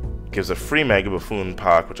 Gives a free Mega Buffoon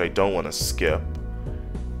pack, which I don't want to skip.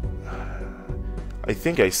 I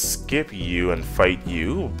think I skip you and fight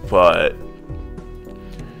you, but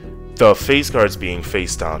the face cards being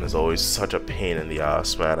face down is always such a pain in the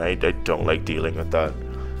ass, man. I don't like dealing with that.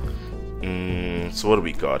 So what do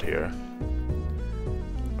we got here?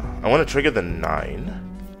 I want to trigger the 9.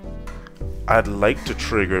 I'd like to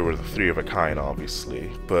trigger with a 3 of a kind,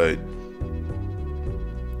 obviously, but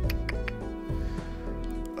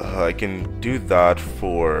I can do that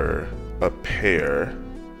for a pair.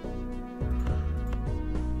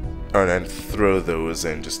 And then throw those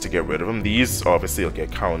in just to get rid of them. These obviously will get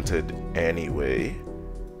counted anyway.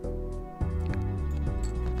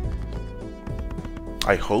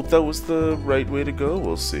 I hope that was the right way to go.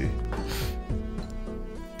 We'll see.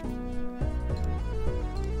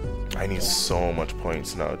 I need so much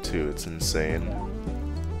points now too. It's insane.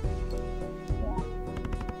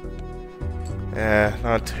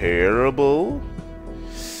 Not terrible.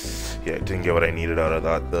 Yeah, I didn't get what I needed out of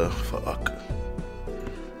that though. Fuck.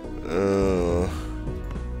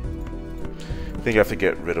 I think I have to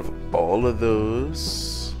get rid of all of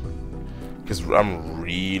those because I'm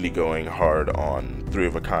really going hard on 3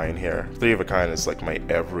 of a kind here. 3 of a kind is like my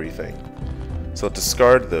everything. So I'll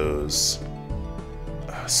discard those.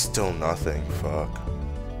 Still nothing. Fuck.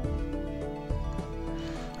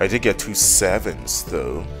 I did get 2 7s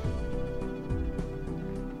though.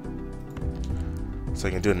 So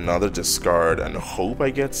I can do another discard and hope I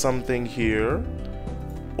get something here.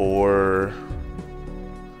 Or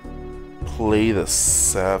play the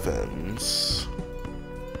 7s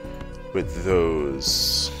with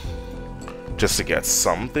those just to get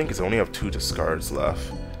something, because I only have 2 discards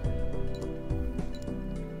left.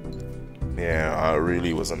 Yeah, it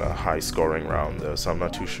really wasn't a high scoring round though, so I'm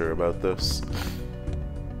not too sure about this.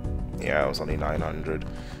 Yeah, it was only 900.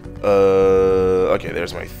 Okay,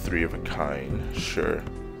 there's my 3 of a kind. Sure.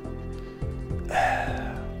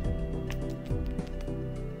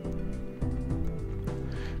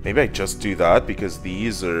 Maybe I just do that because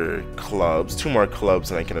these are clubs. 2 more clubs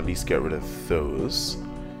and I can at least get rid of those.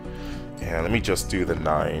 Yeah, let me just do the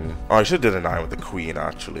 9. Oh, I should have did a 9 with the queen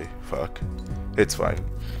actually. Fuck. It's fine.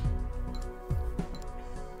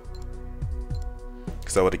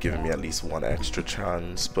 Because that would have given me at least 1 extra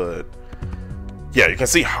chance, but yeah, you can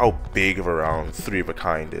see how big of a round 3 of a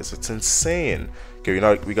kind is. It's insane. Okay,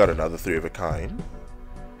 we got another 3 of a kind.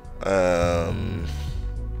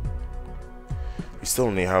 We still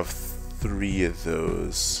only have 3 of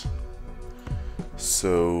those.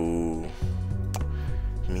 So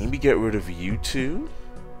maybe get rid of you 2.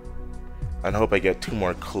 And hope I get 2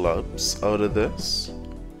 more clubs out of this.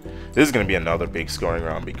 This is going to be another big scoring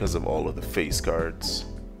round because of all of the face cards.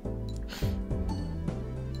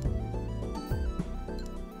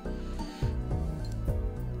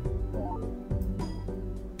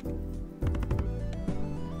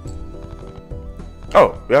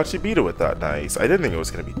 Oh, we actually beat it with that. Nice. I didn't think it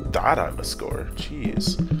was going to be that out of a score.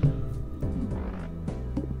 Jeez.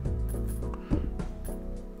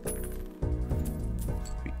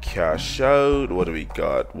 We cash out. What do we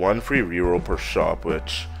got? 1 free reroll per shop,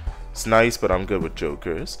 which is nice, but I'm good with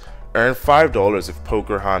jokers. Earn $5 if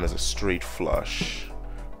poker hand is a straight flush.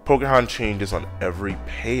 Poker hand changes on every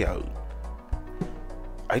payout.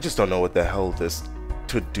 I just don't know what the hell this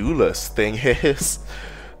to-do list thing is.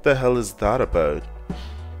 The hell is that about?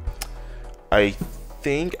 I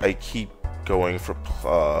think I keep going for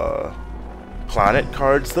planet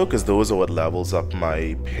cards though, because those are what levels up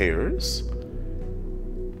my pairs.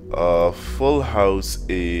 Full house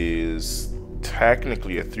is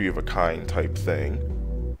technically a 3 of a kind type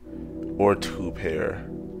thing, or 2 pair.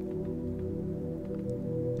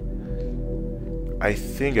 I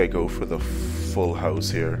think I go for the full house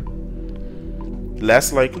here.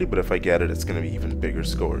 Less likely, but if I get it, it's going to be even bigger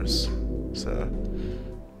scores. So,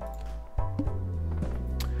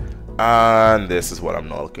 and this is what I'm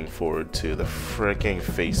not looking forward to, the freaking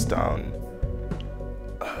face down.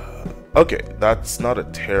 Okay, that's not a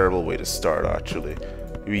terrible way to start actually.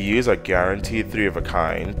 We use our guaranteed 3 of a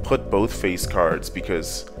kind, put both face cards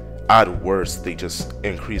because at worst they just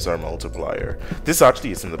increase our multiplier. This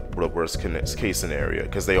actually isn't the worst case scenario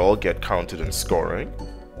because they all get counted in scoring.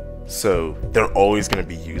 So they're always going to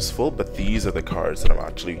be useful, but these are the cards that I'm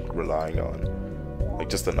actually relying on. Like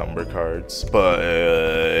just the number cards.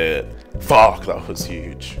 But fuck, that was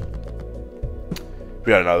huge.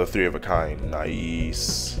 We got another 3 of a kind.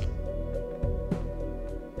 Nice.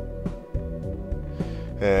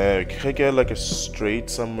 We could get like a straight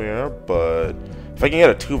somewhere, but if I can get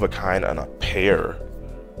a 2 of a kind and a pair,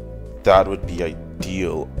 that would be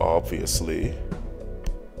ideal, obviously.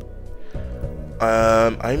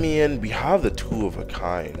 I mean, we have the 2 of a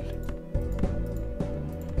kind.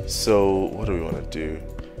 So, what do we want to do?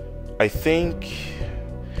 I think,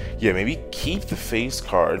 yeah, maybe keep the face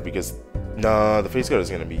card because, nah, the face card is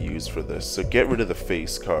going to be used for this. So get rid of the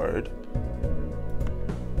face card.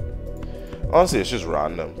 Honestly, it's just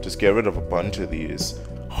random. Just get rid of a bunch of these.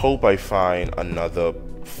 Hope I find another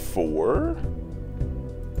 4.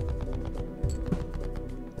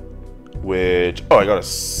 Which, oh, I got a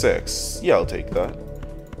 6. Yeah, I'll take that.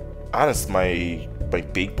 And it's my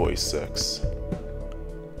big boy 6.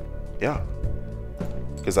 Yeah.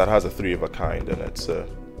 Because that has a 3 of a kind in it, so.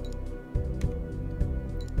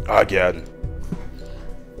 Again.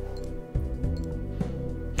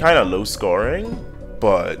 Kind of low scoring,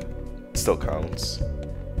 but still counts.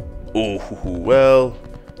 Oh, well.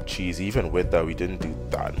 Jeez, even with that, we didn't do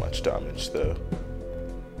that much damage, though.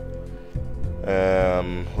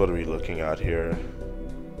 What are we looking at here?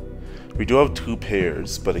 We do have 2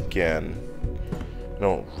 pairs, but again, I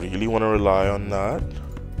don't really want to rely on that.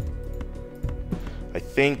 I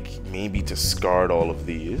think maybe discard all of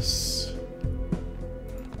these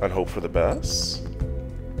and hope for the best.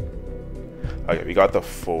 Okay, we got the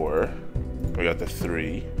 4. We got the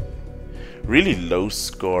 3. Really low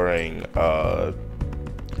scoring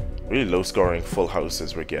full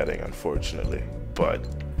houses we're getting, unfortunately, but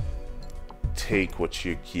take what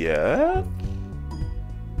you get.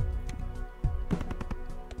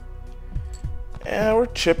 Yeah, we're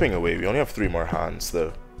chipping away. We only have 3 more hands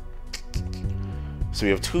though. So we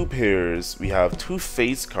have 2 pairs, we have 2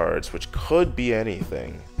 face cards, which could be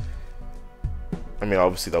anything. I mean,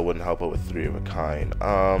 obviously that wouldn't help out with 3 of a kind.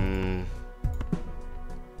 I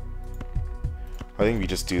think we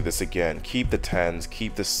just do this again. Keep the 10s,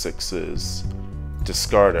 keep the 6s,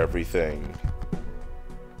 discard everything.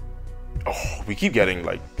 Oh, we keep getting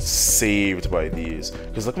like saved by these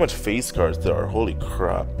because look how much face cards there are. Holy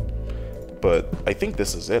crap. But I think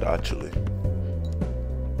this is it actually,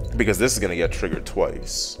 because this is gonna get triggered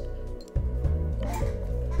twice.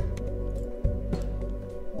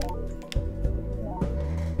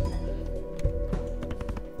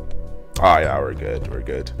 Ah, yeah, we're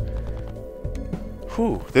good.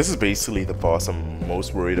 Whew, this is basically the boss I'm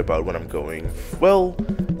most worried about when I'm going. Well,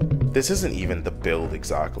 this isn't even the build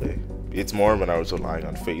exactly. It's more when I was relying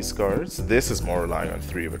on face cards. This is more relying on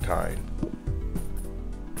 3 of a kind.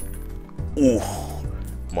 Ooh,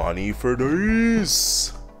 money for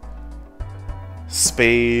days.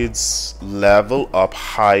 Spades, level up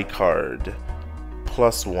high card.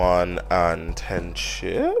 +1 and 10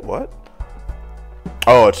 shit? What?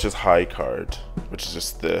 Oh, it's just high card, which is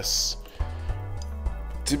just this.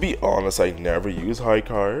 To be honest, I never use high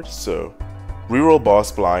card, so reroll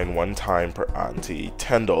boss blind 1 time per ante,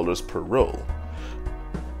 $10 per roll.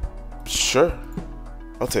 Sure,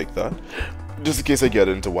 I'll take that. Just in case I get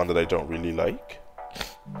into one that I don't really like.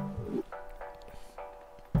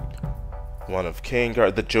 One of king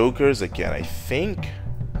card. The jokers, again, I think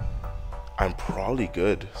I'm probably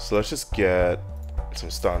good. So let's just get some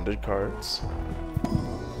standard cards.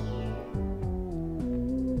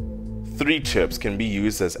 3 chips can be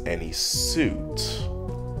used as any suit.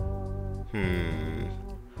 And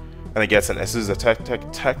I guess this is a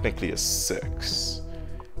technically a 6.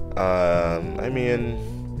 I mean,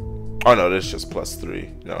 oh no, this is just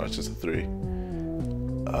 +3. No, it's just a 3.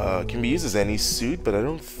 Can be used as any suit, but I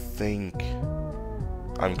don't think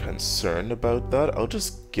I'm concerned about that. I'll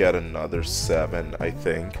just get another 7, I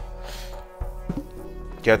think.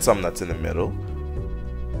 Get something that's in the middle.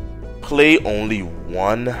 Play only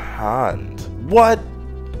 1 hand. What?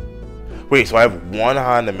 Wait, so I have 1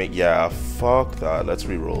 hand to make... Yeah, fuck that. Let's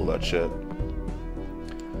re-roll that shit.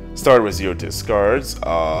 Start with 0 discards.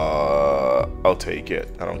 I'll take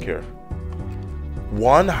it. I don't care.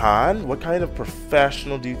 1 hand? What kind of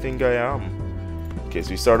professional do you think I am? Okay, so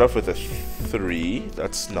we start off with a 3.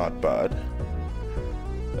 That's not bad.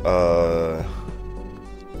 I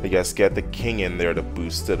guess get the king in there to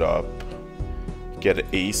boost it up. Get an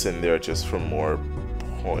ace in there just for more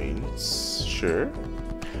points. Sure.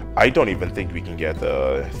 I don't even think we can get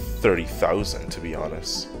the 30,000, to be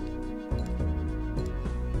honest.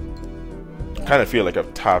 I kind of feel like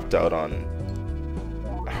I've tapped out on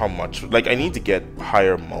how much. Like, I need to get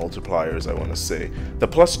higher multipliers, I want to say. The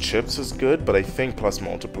plus chips is good, but I think plus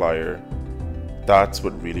multiplier, that's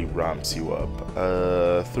what really ramps you up.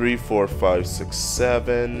 3, 4, 5, 6,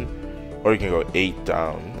 7. Or you can go 8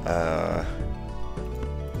 down.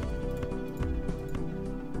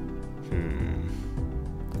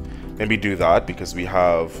 Maybe do that because we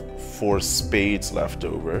have 4 spades left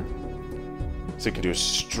over. So you can do a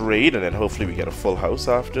straight and then hopefully we get a full house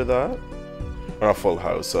after that. Or not full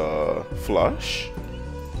house, flush.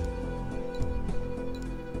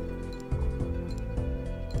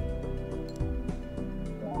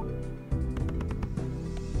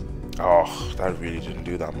 Oh, that really didn't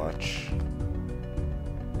do that much.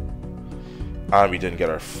 And we didn't get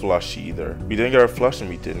our flush either. We didn't get our flush and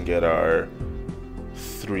we didn't get our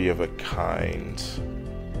 3 of a kind.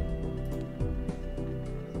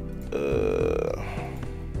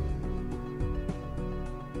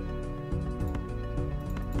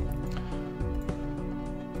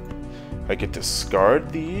 I could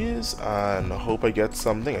discard these and hope I get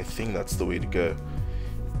something. I think that's the way to go.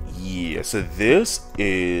 Yeah, so this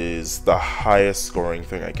is the highest scoring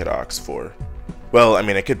thing I could ask for. Well, I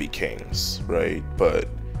mean, it could be kings, right? But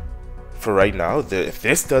for right now, if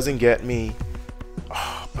this doesn't get me...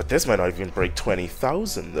 Oh, but this might not even break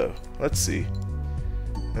 20,000 though. Let's see.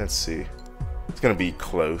 Let's see. It's gonna be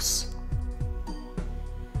close.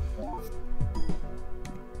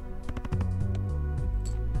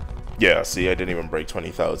 Yeah, see, I didn't even break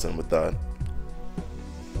 20,000 with that.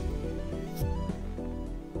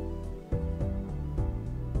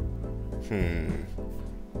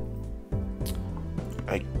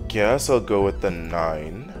 I guess I'll go with the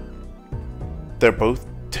 9. They're both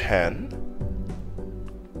 10.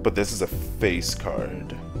 But this is a face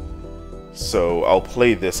card. So I'll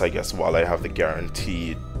play this, I guess, while I have the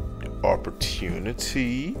guaranteed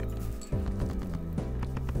opportunity.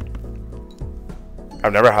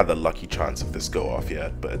 I've never had the lucky chance of this go off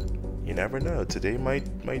yet, but you never know. Today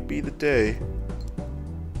might be the day.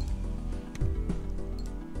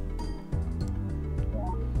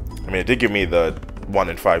 I mean, it did give me the 1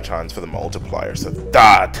 in 5 chance for the multiplier, so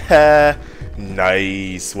that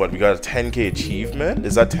nice. What, we got a 10k achievement?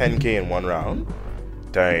 Is that 10k in 1 round?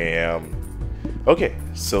 Damn. Okay,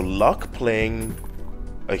 so luck playing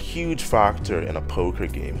a huge factor in a poker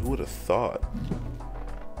game. Who would have thought?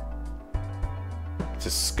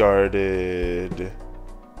 Discarded.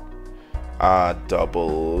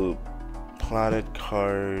 Double planet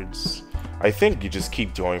cards. I think you just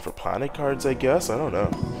keep going for planet cards, I guess. I don't know.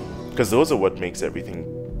 Because those are what makes everything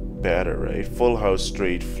better, right? Full house,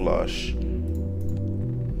 straight, flush.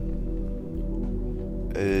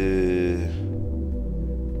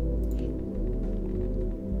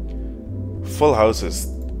 Full houses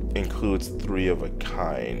includes 3 of a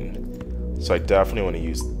kind. So I definitely want to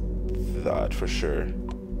use that for sure.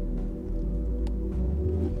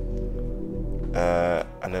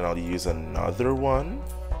 And then I'll use another one.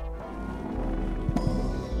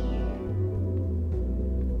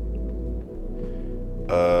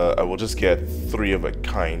 I we'll just get 3 of a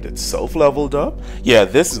kind itself leveled up. Yeah,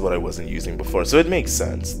 this is what I wasn't using before, so it makes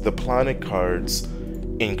sense. The planet cards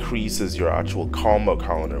increases your actual combo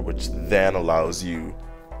counter, which then allows you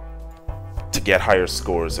to get higher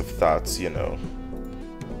scores if that's, you know,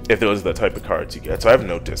 if those are the type of cards you get. So I have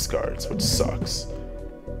no discards, which sucks.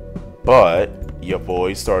 But your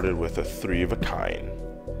boy started with a 3 of a kind.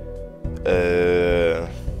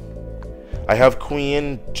 I have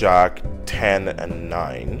Queen, Jack, 10, and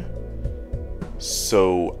 9.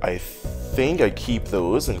 So I think I keep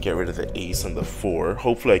those and get rid of the ace and the 4.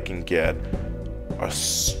 Hopefully I can get a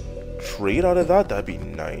straight out of that. That'd be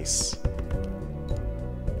nice.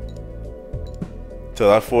 So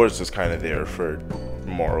that 4 is just kind of there for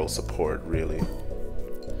moral support, really.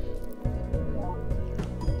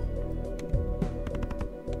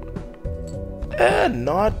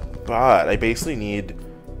 Not bad. I basically need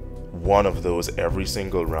one of those every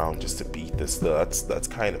single round just to beat this. That's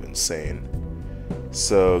kind of insane.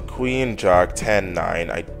 So Queen, Jack, 10, 9.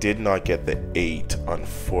 I did not get the 8,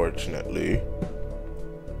 unfortunately.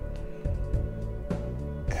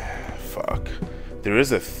 Fuck. There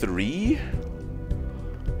is a 3,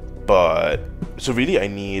 but so really I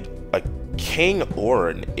need a king or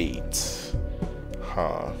an 8.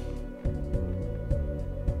 Huh.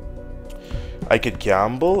 I could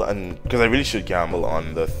gamble, and because I really should gamble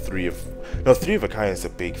on the 3 of... No, 3 of a kind is a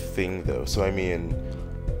big thing though, so I mean,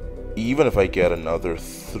 even if I get another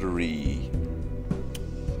 3...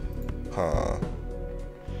 Huh.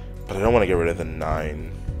 But I don't want to get rid of the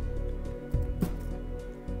 9.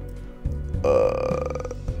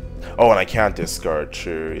 Oh, and I can't discard,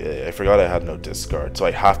 sure. Yeah, I forgot I had no discard, so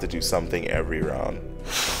I have to do something every round.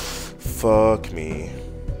 Fuck me.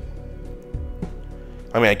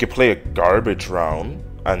 I mean, I could play a garbage round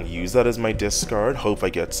and use that as my discard. Hope I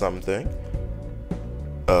get something.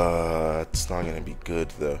 It's not gonna be good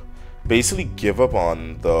though. Basically, give up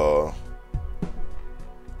on the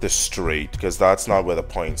straight, because that's not where the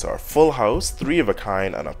points are. Full house, 3 of a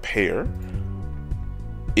kind, and a pair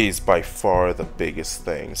is by far the biggest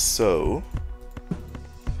thing. So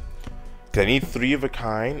I need 3 of a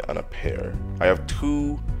kind and a pair. I have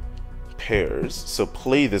 2 pairs, so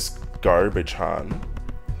play this garbage hand,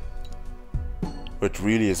 which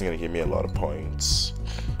really isn't going to give me a lot of points,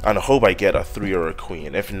 and I hope I get a 3 or a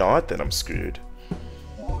queen. If not, then I'm screwed.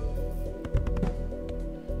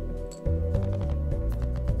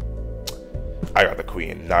 I got the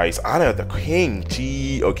queen. Nice. And I got the king.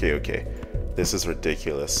 Gee. Okay. This is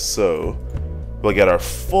ridiculous. So we'll get our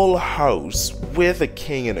full house with a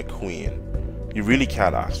king and a queen. You really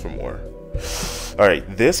can't ask for more.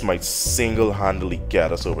 Alright, this might single-handedly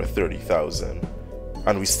get us over 30,000.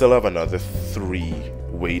 And we still have another 3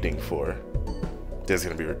 waiting for. This is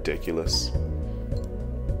gonna be ridiculous.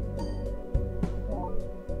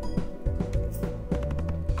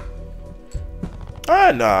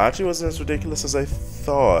 No, actually wasn't as ridiculous as I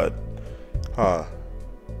thought. Huh.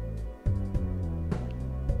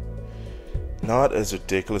 Not as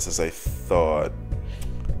ridiculous as I thought.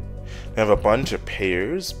 I have a bunch of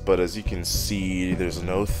pairs, but as you can see, there's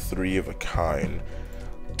no 3 of a kind.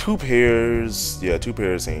 2 pairs, yeah, 2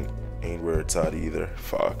 pairs ain't where it's at either.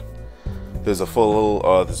 Fuck. There's a full,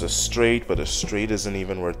 there's a straight, but a straight isn't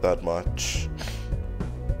even worth that much.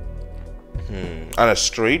 And a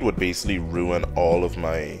straight would basically ruin all of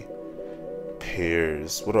my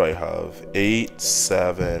pairs. What do I have? 8,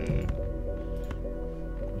 7.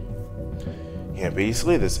 Yeah,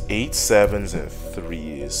 basically there's 8 7s and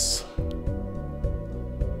 3s.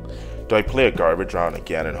 Do I play a garbage round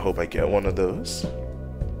again and hope I get one of those?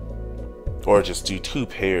 Or just do 2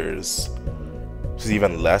 pairs? It's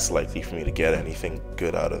even less likely for me to get anything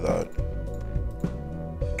good out of that.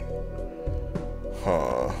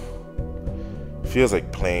 Huh. Feels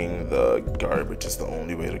like playing the garbage is the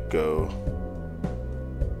only way to go.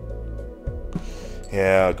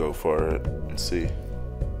 Yeah, I'll go for it and see.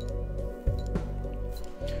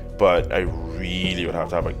 But I really would have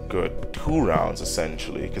to have a good 2 rounds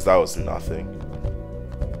essentially, because that was nothing.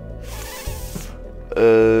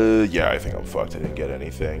 Yeah, I think I'm fucked. I didn't get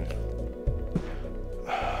anything.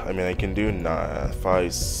 I mean, I can do 9,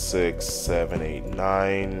 5, 6, 7, 8,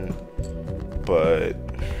 9, but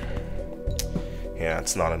yeah,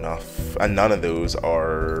 it's not enough, and none of those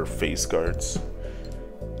are face guards.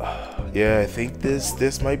 Yeah, I think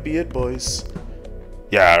this might be it, boys.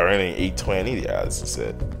 Yeah, we're running 820. Yeah, this is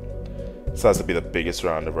it. This has to be the biggest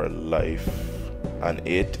round of our life, and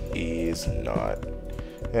it is not.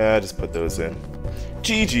 Yeah, just put those in.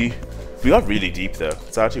 GG. We got really deep though.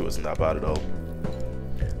 It actually wasn't that bad at all.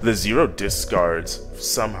 The 0 discards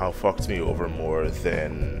somehow fucked me over more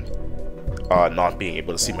than not being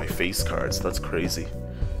able to see my face cards. That's crazy.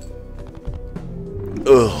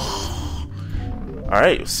 Ugh.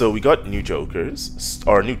 Alright, so we got new jokers,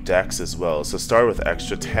 or new decks as well. So start with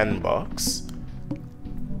extra 10 bucks.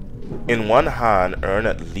 In one hand, earn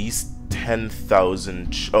at least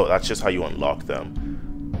 10,000. Oh, that's just how you unlock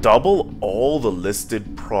them. Double all the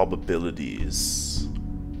listed probabilities.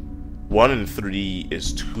 1 in 3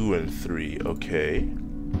 is 2 in 3. Okay.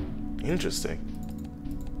 Interesting.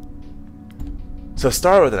 So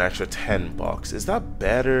start with an extra 10 bucks. Is that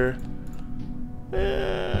better?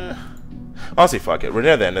 Honestly, fuck it. We're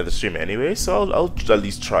near the end of the stream anyway, so I'll at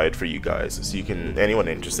least try it for you guys, so you can, anyone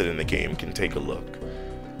interested in the game can take a look,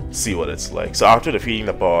 see what it's like. So after defeating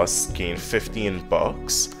the boss, gain 15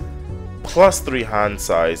 bucks plus 3 hand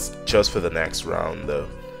size just for the next round though.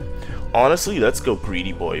 Honestly, let's go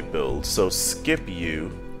greedy boy build. So skip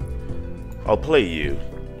you. I'll play you.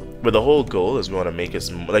 But the whole goal is we want to make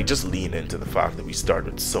us like just lean into the fact that we start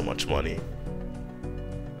with so much money.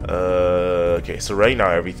 Okay, so right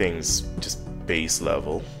now everything's just base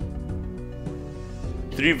level.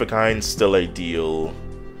 3 of a kind still ideal.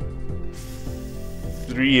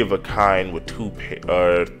 3 of a kind with 2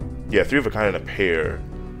 pair, 3 of a kind and a pair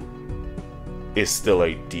is still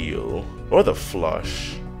ideal. Or the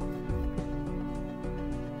flush.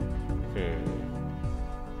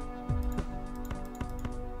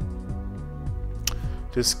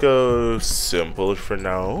 Just go simple for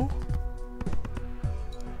now.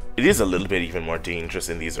 It is a little bit even more dangerous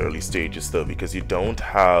in these early stages though, because you don't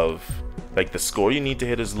have, like, the score you need to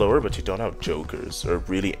hit is lower, but you don't have jokers or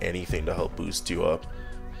really anything to help boost you up.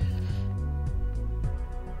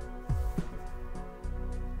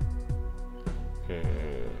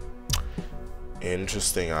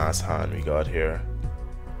 Interesting ass hand we got here.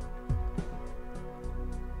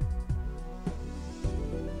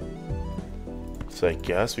 So I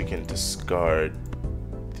guess we can discard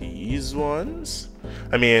these ones.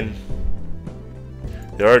 I mean,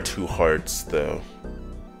 there are 2 hearts though.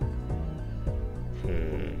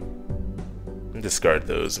 Discard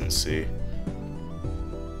those and see.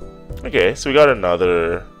 Okay, so we got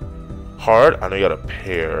another heart and we got a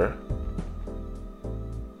pair.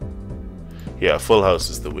 Yeah, full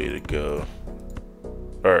house is the way to go.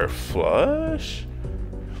 Or flush?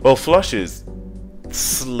 Well, flush is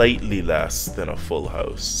slightly less than a full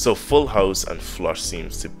house. So full house and flush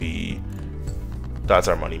seems to be, that's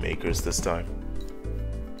our money makers this time.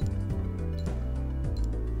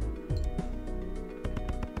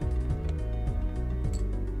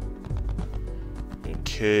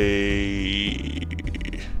 Okay,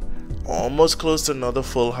 almost close to another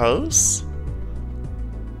full house.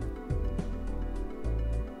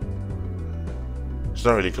 It's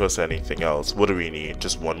not really close to anything else. What do we need?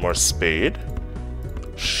 Just one more spade?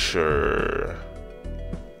 Sure.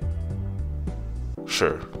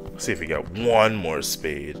 Let's see if we got one more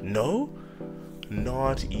spade. No?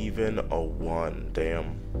 Not even a 1.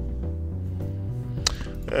 Damn.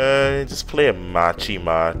 Just play a matchy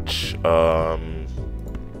match.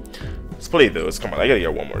 Let's play those. Come on, I gotta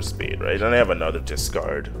get one more spade, right? And I have another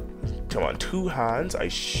discard. Come on, 2 hands. I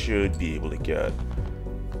should be able to get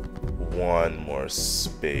one more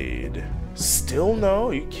spade. Still no?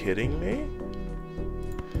 Are you kidding me?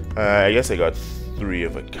 I guess I got 3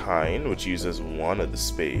 of a kind, which uses 1 of the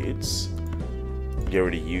spades. Get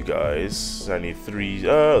rid of you guys. I need 3.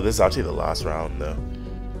 Oh, this is actually the last round though.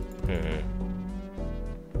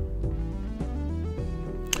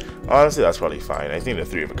 Honestly, that's probably fine. I think the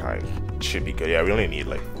 3 of a kind should be good. Yeah, we only need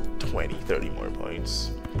like 20, 30 more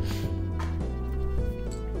points.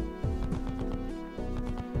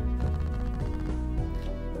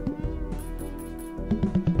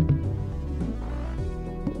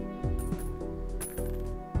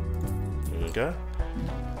 Okay.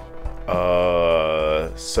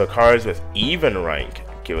 So cards with even rank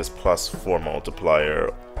give us +4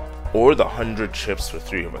 multiplier, or the 100 chips for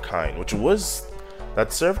 3 of a kind, which was,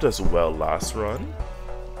 that served us well last run.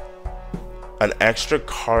 An extra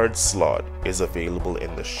card slot is available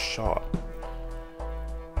in the shop.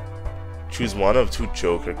 Choose one of 2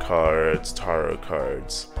 Joker cards, Tarot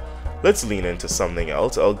cards. Let's lean into something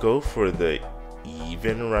else. I'll go for the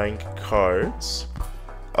even rank cards.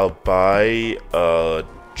 I'll buy a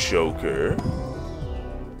Joker.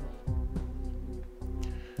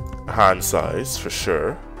 Hand size for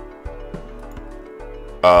sure.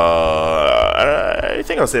 I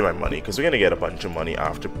think I'll save my money because we're gonna get a bunch of money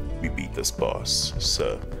after we beat this boss.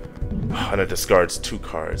 So, and it discards 2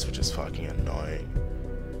 cards, which is fucking annoying.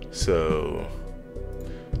 So,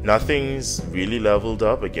 nothing's really leveled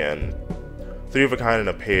up again. 3 of a kind in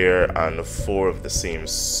a pair and 4 of the same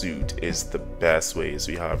suit is the best ways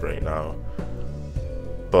we have right now.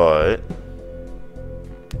 But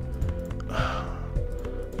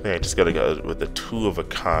I just gotta go with the 2 of a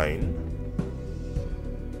kind.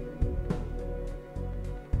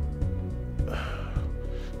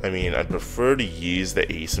 I mean, I'd prefer to use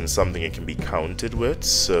the ace in something it can be counted with,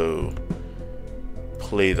 so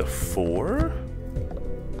play the 4.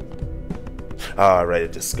 Ah, right,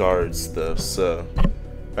 it discards this, so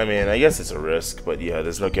I mean, I guess it's a risk, but yeah,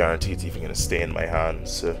 there's no guarantee it's even gonna stay in my hand,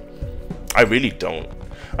 so I really don't.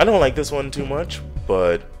 I don't like this one too much,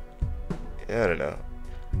 but I don't know.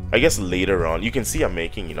 I guess later on, you can see I'm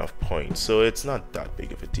making enough points, so it's not that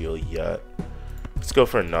big of a deal yet. Let's go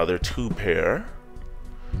for another 2 pair.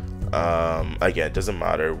 Again, it doesn't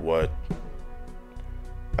matter what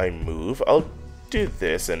I move. I'll do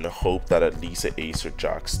this and hope that at least an ace or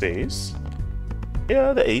jack stays.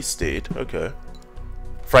 Yeah, the ace stayed. Okay.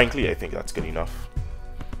 Frankly, I think that's good enough.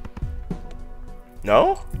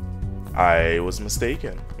 No? I was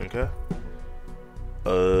mistaken. Okay.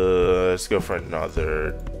 Let's go for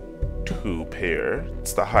another 2 pair.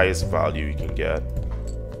 It's the highest value you can get.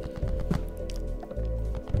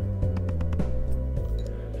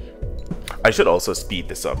 I should also speed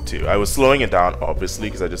this up too. I was slowing it down obviously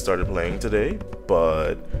because I just started playing today,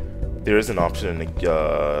 but there is an option in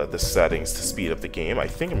the settings to speed up the game. I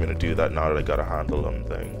think I'm gonna do that now that I got a handle on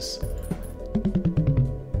things.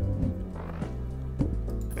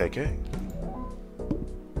 Okay.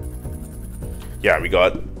 Yeah, we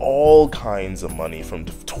got all kinds of money from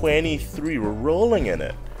 23. We're rolling in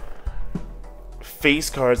it. Face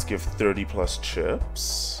cards give 30 plus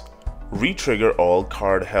chips. Retrigger all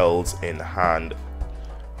card held in hand.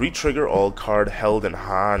 Retrigger all card held in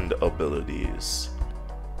hand abilities.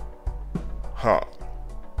 Huh.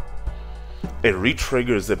 It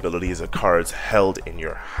retriggers the abilities of cards held in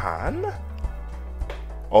your hand?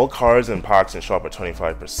 All cards and packs in shop are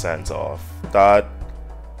 25% off. That...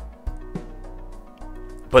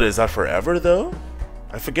 But is that forever though?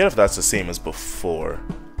 I forget if that's the same as before.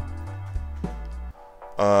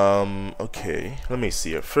 Okay, let me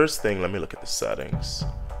see here. First thing, let me look at the settings.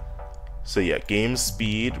 So yeah, game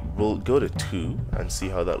speed, we'll go to 2 and see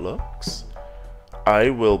how that looks.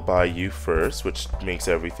 I will buy you first, which makes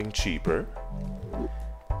everything cheaper.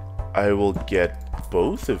 I will get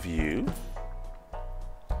both of you.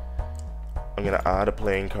 I'm gonna add a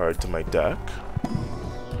playing card to my deck,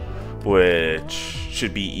 which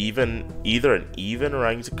should be either an even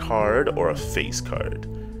ranked card or a face card.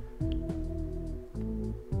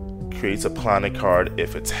 Creates a planet card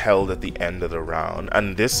if it's held at the end of the round,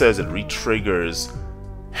 and this says it retriggers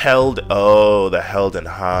held. Oh, the held in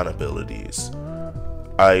hand abilities.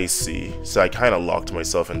 I see. So I kind of locked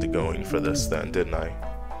myself into going for this then, didn't I?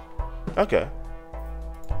 Okay.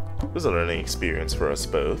 It was a learning experience for us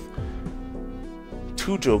both.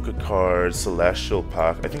 2 Joker cards, Celestial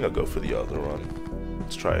Pack. I think I'll go for the other one.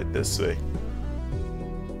 Let's try it this way.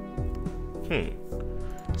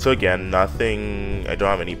 So again, nothing, I don't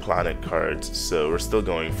have any planet cards, so we're still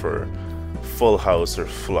going for full house or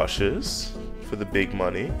flushes for the big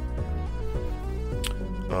money.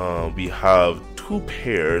 We have 2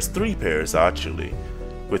 pairs, 3 pairs actually,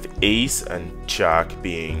 with ace and jack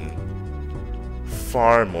being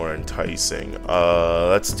far more enticing.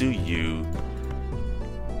 Let's do you.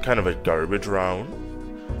 Kind of a garbage round.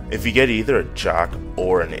 If you get either a jack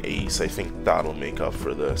or an ace, I think that'll make up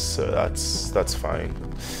for this, so that's fine.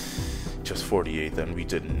 Just 48 then, we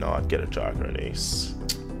did not get a jack or an ace.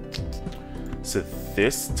 So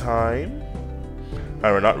this time,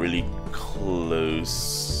 we're not really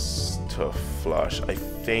close to a flush. I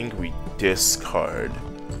think we discard.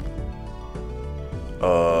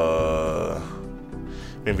 I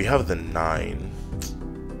mean, we have the 9.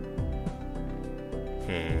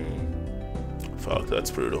 Fuck, that's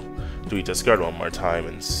brutal. Do we discard one more time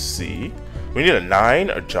and see? We need a 9,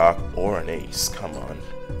 a jack, or an ace. Come on.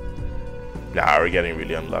 Nah, we're getting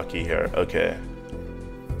really unlucky here. Okay.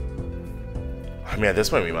 I mean, at this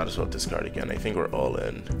point, we might as well discard again. I think we're all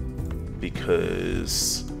in.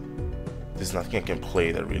 Because there's nothing I can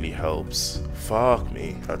play that really helps. Fuck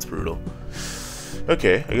me. That's brutal.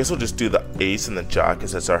 Okay, I guess we'll just do the ace and the jack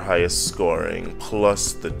because that's our highest scoring.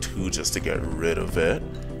 Plus the 2 just to get rid of it.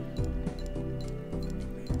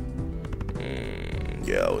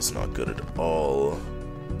 Yeah, it was not good at all.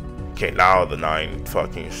 Okay, now the 9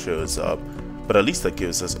 fucking shows up. But at least that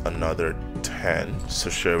gives us another 10. So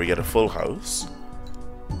sure, we get a full house.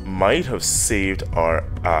 Might have saved our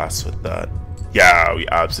ass with that. Yeah, we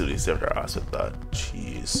absolutely saved our ass with that.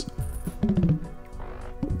 Jeez.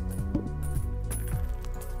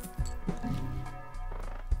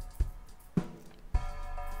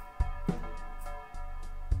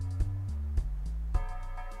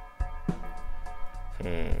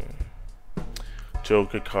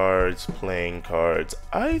 Joker cards, playing cards.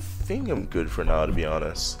 I think I'm good for now, to be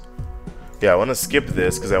honest. Yeah, I want to skip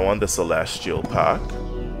this because I want the Celestial pack.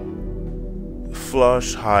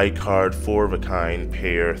 Flush, high card, 4 of a kind,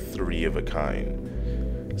 pair, 3 of a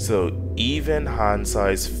kind. So even hand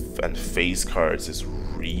size and face cards is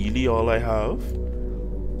really all I have.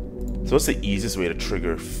 So what's the easiest way to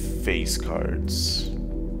trigger face cards?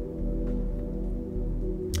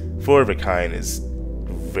 4 of a kind is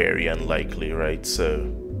very unlikely, right? So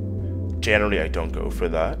generally I don't go for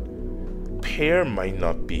that. Pair might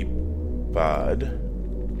not be bad.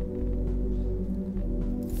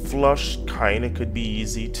 Flush kinda could be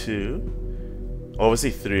easy too.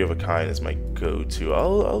 Obviously 3 of a kind is my go-to.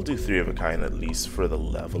 I'll do 3 of a kind at least for the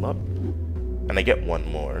level up. And I get 1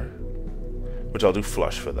 more, which I'll do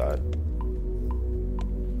flush for that.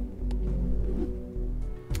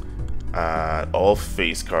 All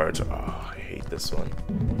face cards. Oh, I hate this one.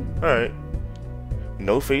 Alright.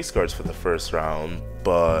 No face cards for the first round,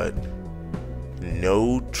 but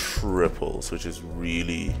no triples, which is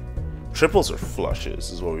really... Triples or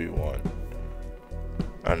flushes is what we want.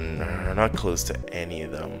 And we're not close to any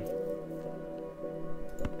of them.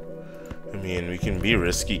 I mean, we can be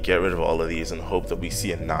risky, get rid of all of these, and hope that we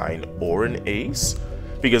see a 9 or an ace.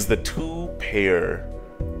 Because the 2 pair,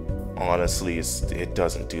 honestly, it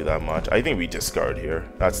doesn't do that much. I think we discard here.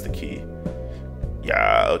 That's the key.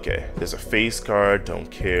 Yeah, okay. There's a face card,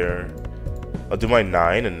 don't care. I'll do my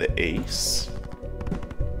 9 and the ace.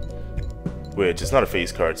 Which is not a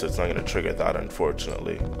face card, so it's not going to trigger that,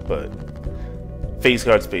 unfortunately. But face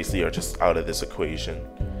cards basically are just out of this equation.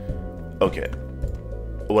 Okay.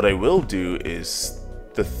 What I will do is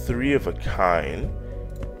the 3 of a kind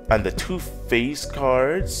and the 2 face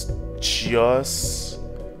cards just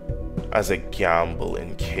as a gamble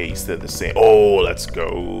in case they're the same. Oh, let's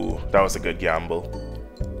go. That was a good gamble.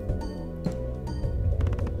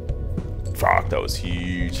 Fuck, that was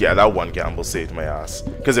huge. Yeah, that one gamble saved my ass.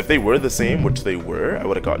 Because if they were the same, which they were, I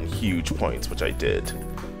would have gotten huge points, which I did.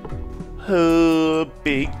 Oh,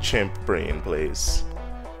 big chimp brain plays.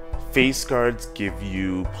 Face cards give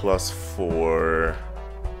you +4.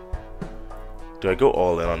 Do I go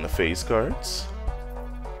all in on the face cards?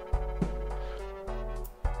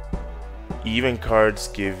 Even cards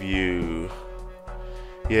give you...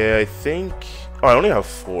 Yeah, I think... Oh, I only have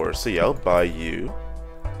 4, so yeah, I'll buy you.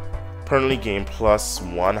 Permanently gain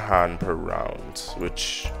 +1 hand per round,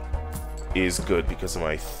 which is good because of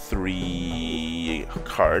my 3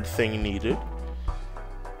 card thing needed.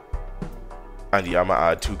 And yeah, I'm gonna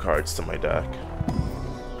add 2 cards to my deck.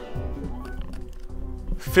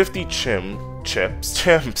 50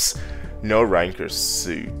 chimps, no ranker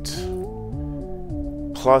suit.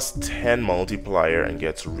 +10 multiplier and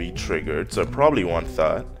gets re-triggered, so I probably want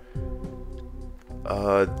that.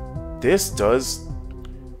 This does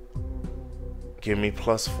give me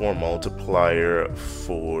 +4 multiplier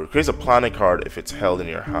for... Creates a planet card if it's held in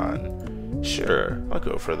your hand. Sure, I'll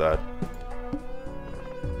go for that.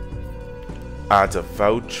 Adds a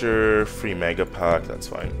voucher, free mega pack, that's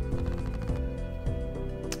fine.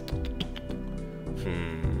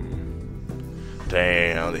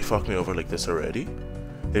 Damn, they fucked me over like this already?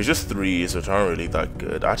 There's just 3s, which aren't really that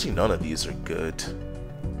good. Actually, none of these are good.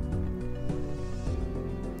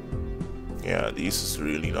 Yeah, these is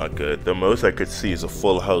really not good. The most I could see is a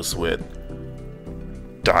full house with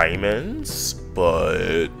diamonds,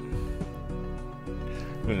 but...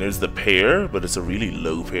 I mean, there's the pair, but it's a really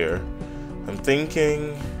low pair. I'm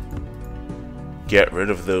thinking... Get rid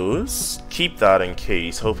of those. Keep that in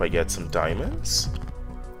case. Hope I get some diamonds.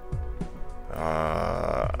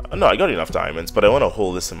 No, I got enough diamonds, but I want to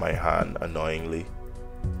hold this in my hand, annoyingly.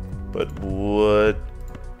 But whatever,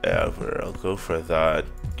 I'll go for that.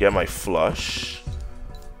 Get my flush.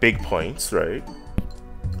 Big points, right?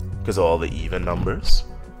 Because of all the even numbers.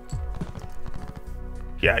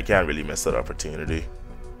 Yeah, I can't really miss that opportunity.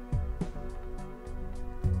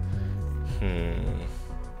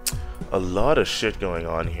 A lot of shit going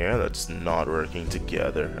on here that's not working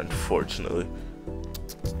together, unfortunately.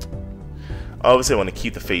 Obviously, I want to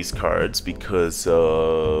keep the face cards because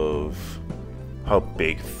of how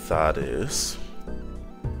big that is.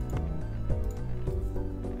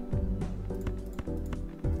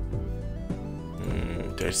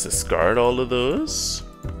 There's discard all of those.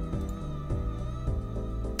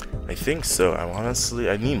 I think so.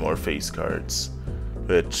 I need more face cards,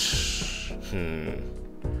 which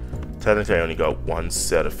technically I only got 1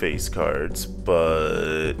 set of face cards,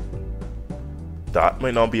 but that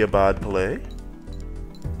might not be a bad play.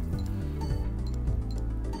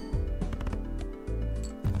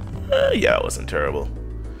 Yeah, it wasn't terrible.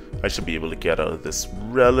 I should be able to get out of this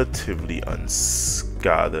relatively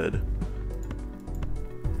unscathed.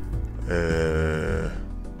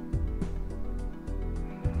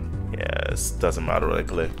 Yes, doesn't matter what I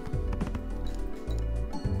click.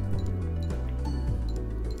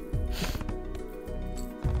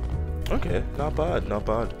 Okay, not bad, not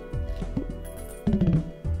bad.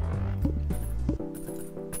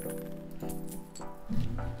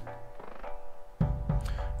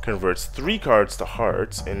 Converts 3 cards to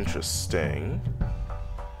hearts. Interesting.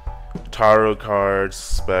 Tarot cards,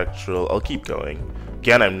 spectral. I'll keep going.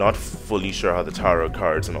 Again, I'm not fully sure how the tarot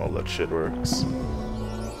cards and all that shit works.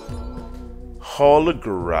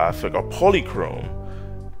 Holographic or polychrome.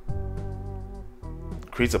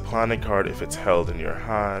 Creates a planet card if it's held in your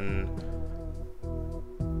hand.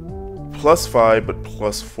 +5 but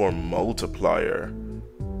 +4 multiplier.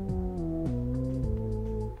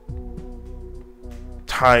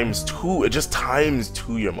 ×2, it just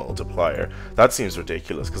 ×2 your multiplier. That seems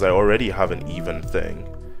ridiculous because I already have an even thing.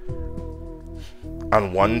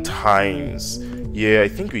 And 1 times. Yeah, I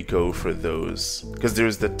think we go for those. Because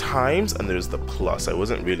there's the times and there's the plus. I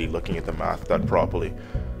wasn't really looking at the math that properly.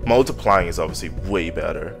 Multiplying is obviously way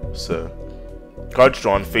better. So, cards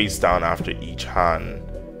drawn face down after each hand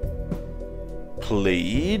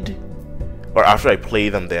played. Or after I play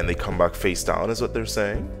them, then they come back face down, is what they're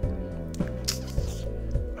saying.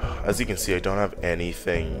 As you can see, I don't have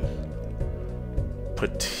anything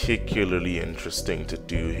particularly interesting to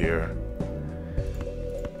do here.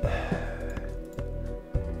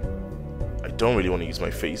 I don't really want to use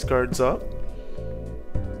my face cards up.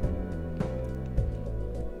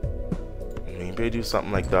 Maybe I do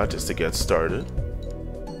something like that just to get started.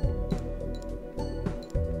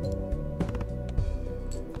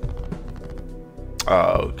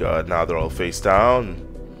 Oh god, now they're all face down.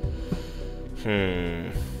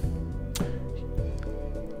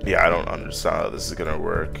 Yeah, I don't understand how this is gonna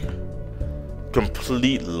work.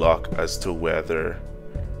 Complete luck as to whether...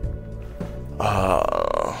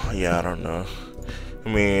 yeah, I don't know. I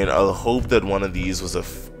mean, I'll hope that one of these was a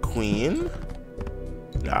queen.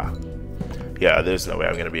 Nah. Yeah, there's no way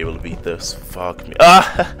I'm gonna be able to beat this. Fuck me.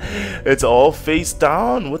 Ah! It's all face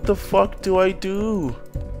down. What the fuck do I do?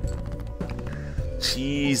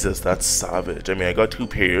 Jesus, that's savage. I mean, I got 2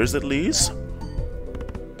 pairs at least.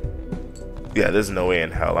 Yeah, there's no way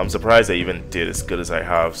in hell. I'm surprised I even did as good as I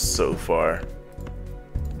have so far.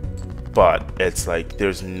 But it's like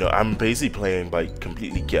there's no... I'm basically playing by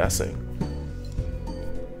completely guessing.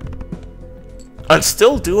 I'm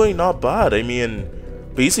still doing not bad. I mean,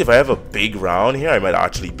 basically if I have a big round here, I might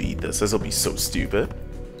actually beat this. This will be so stupid.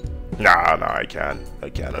 Nah, I can.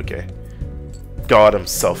 Okay. God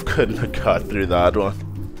himself couldn't have got through that one.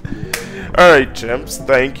 Alright, chimps.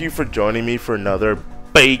 Thank you for joining me for another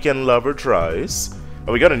Bcnlvr tries.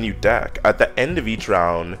 Oh, we got a new deck. At the end of each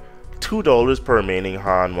round, $2 per remaining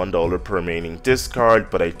hand, $1 per remaining discard,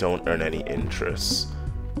 but I don't earn any interest.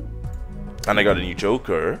 And I got a new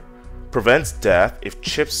joker. Prevents death if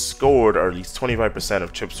chips scored are at least 25%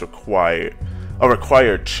 of chips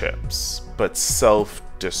required chips, but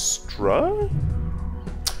self-destruct?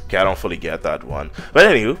 Okay, I don't fully get that one. But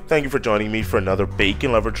anywho, thank you for joining me for another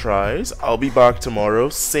Bcnlvr tries. I'll be back tomorrow,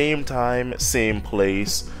 same time, same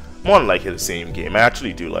place. More than likely the same game. I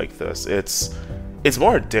actually do like this. It's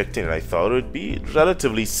more addicting than I thought it would be.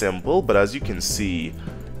 Relatively simple, but as you can see,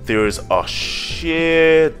 there's a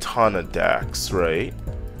shit ton of decks, right?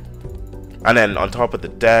 And then on top of the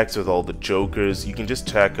decks with all the jokers, you can just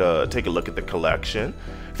take a look at the collection.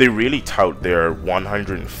 They really tout their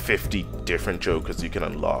 150 different jokers you can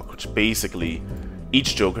unlock, which basically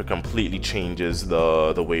each joker completely changes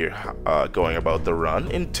the way you're going about the run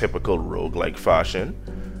in typical roguelike fashion.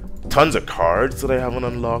 Tons of cards that I haven't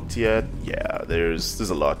unlocked yet. Yeah, there's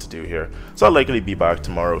a lot to do here. So I'll likely be back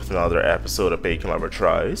tomorrow with another episode of Bcnlvr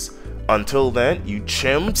Tries. Until then, you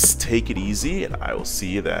chimps, take it easy, and I will see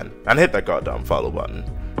you then. And hit that goddamn follow button.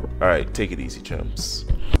 Alright, take it easy, chimps.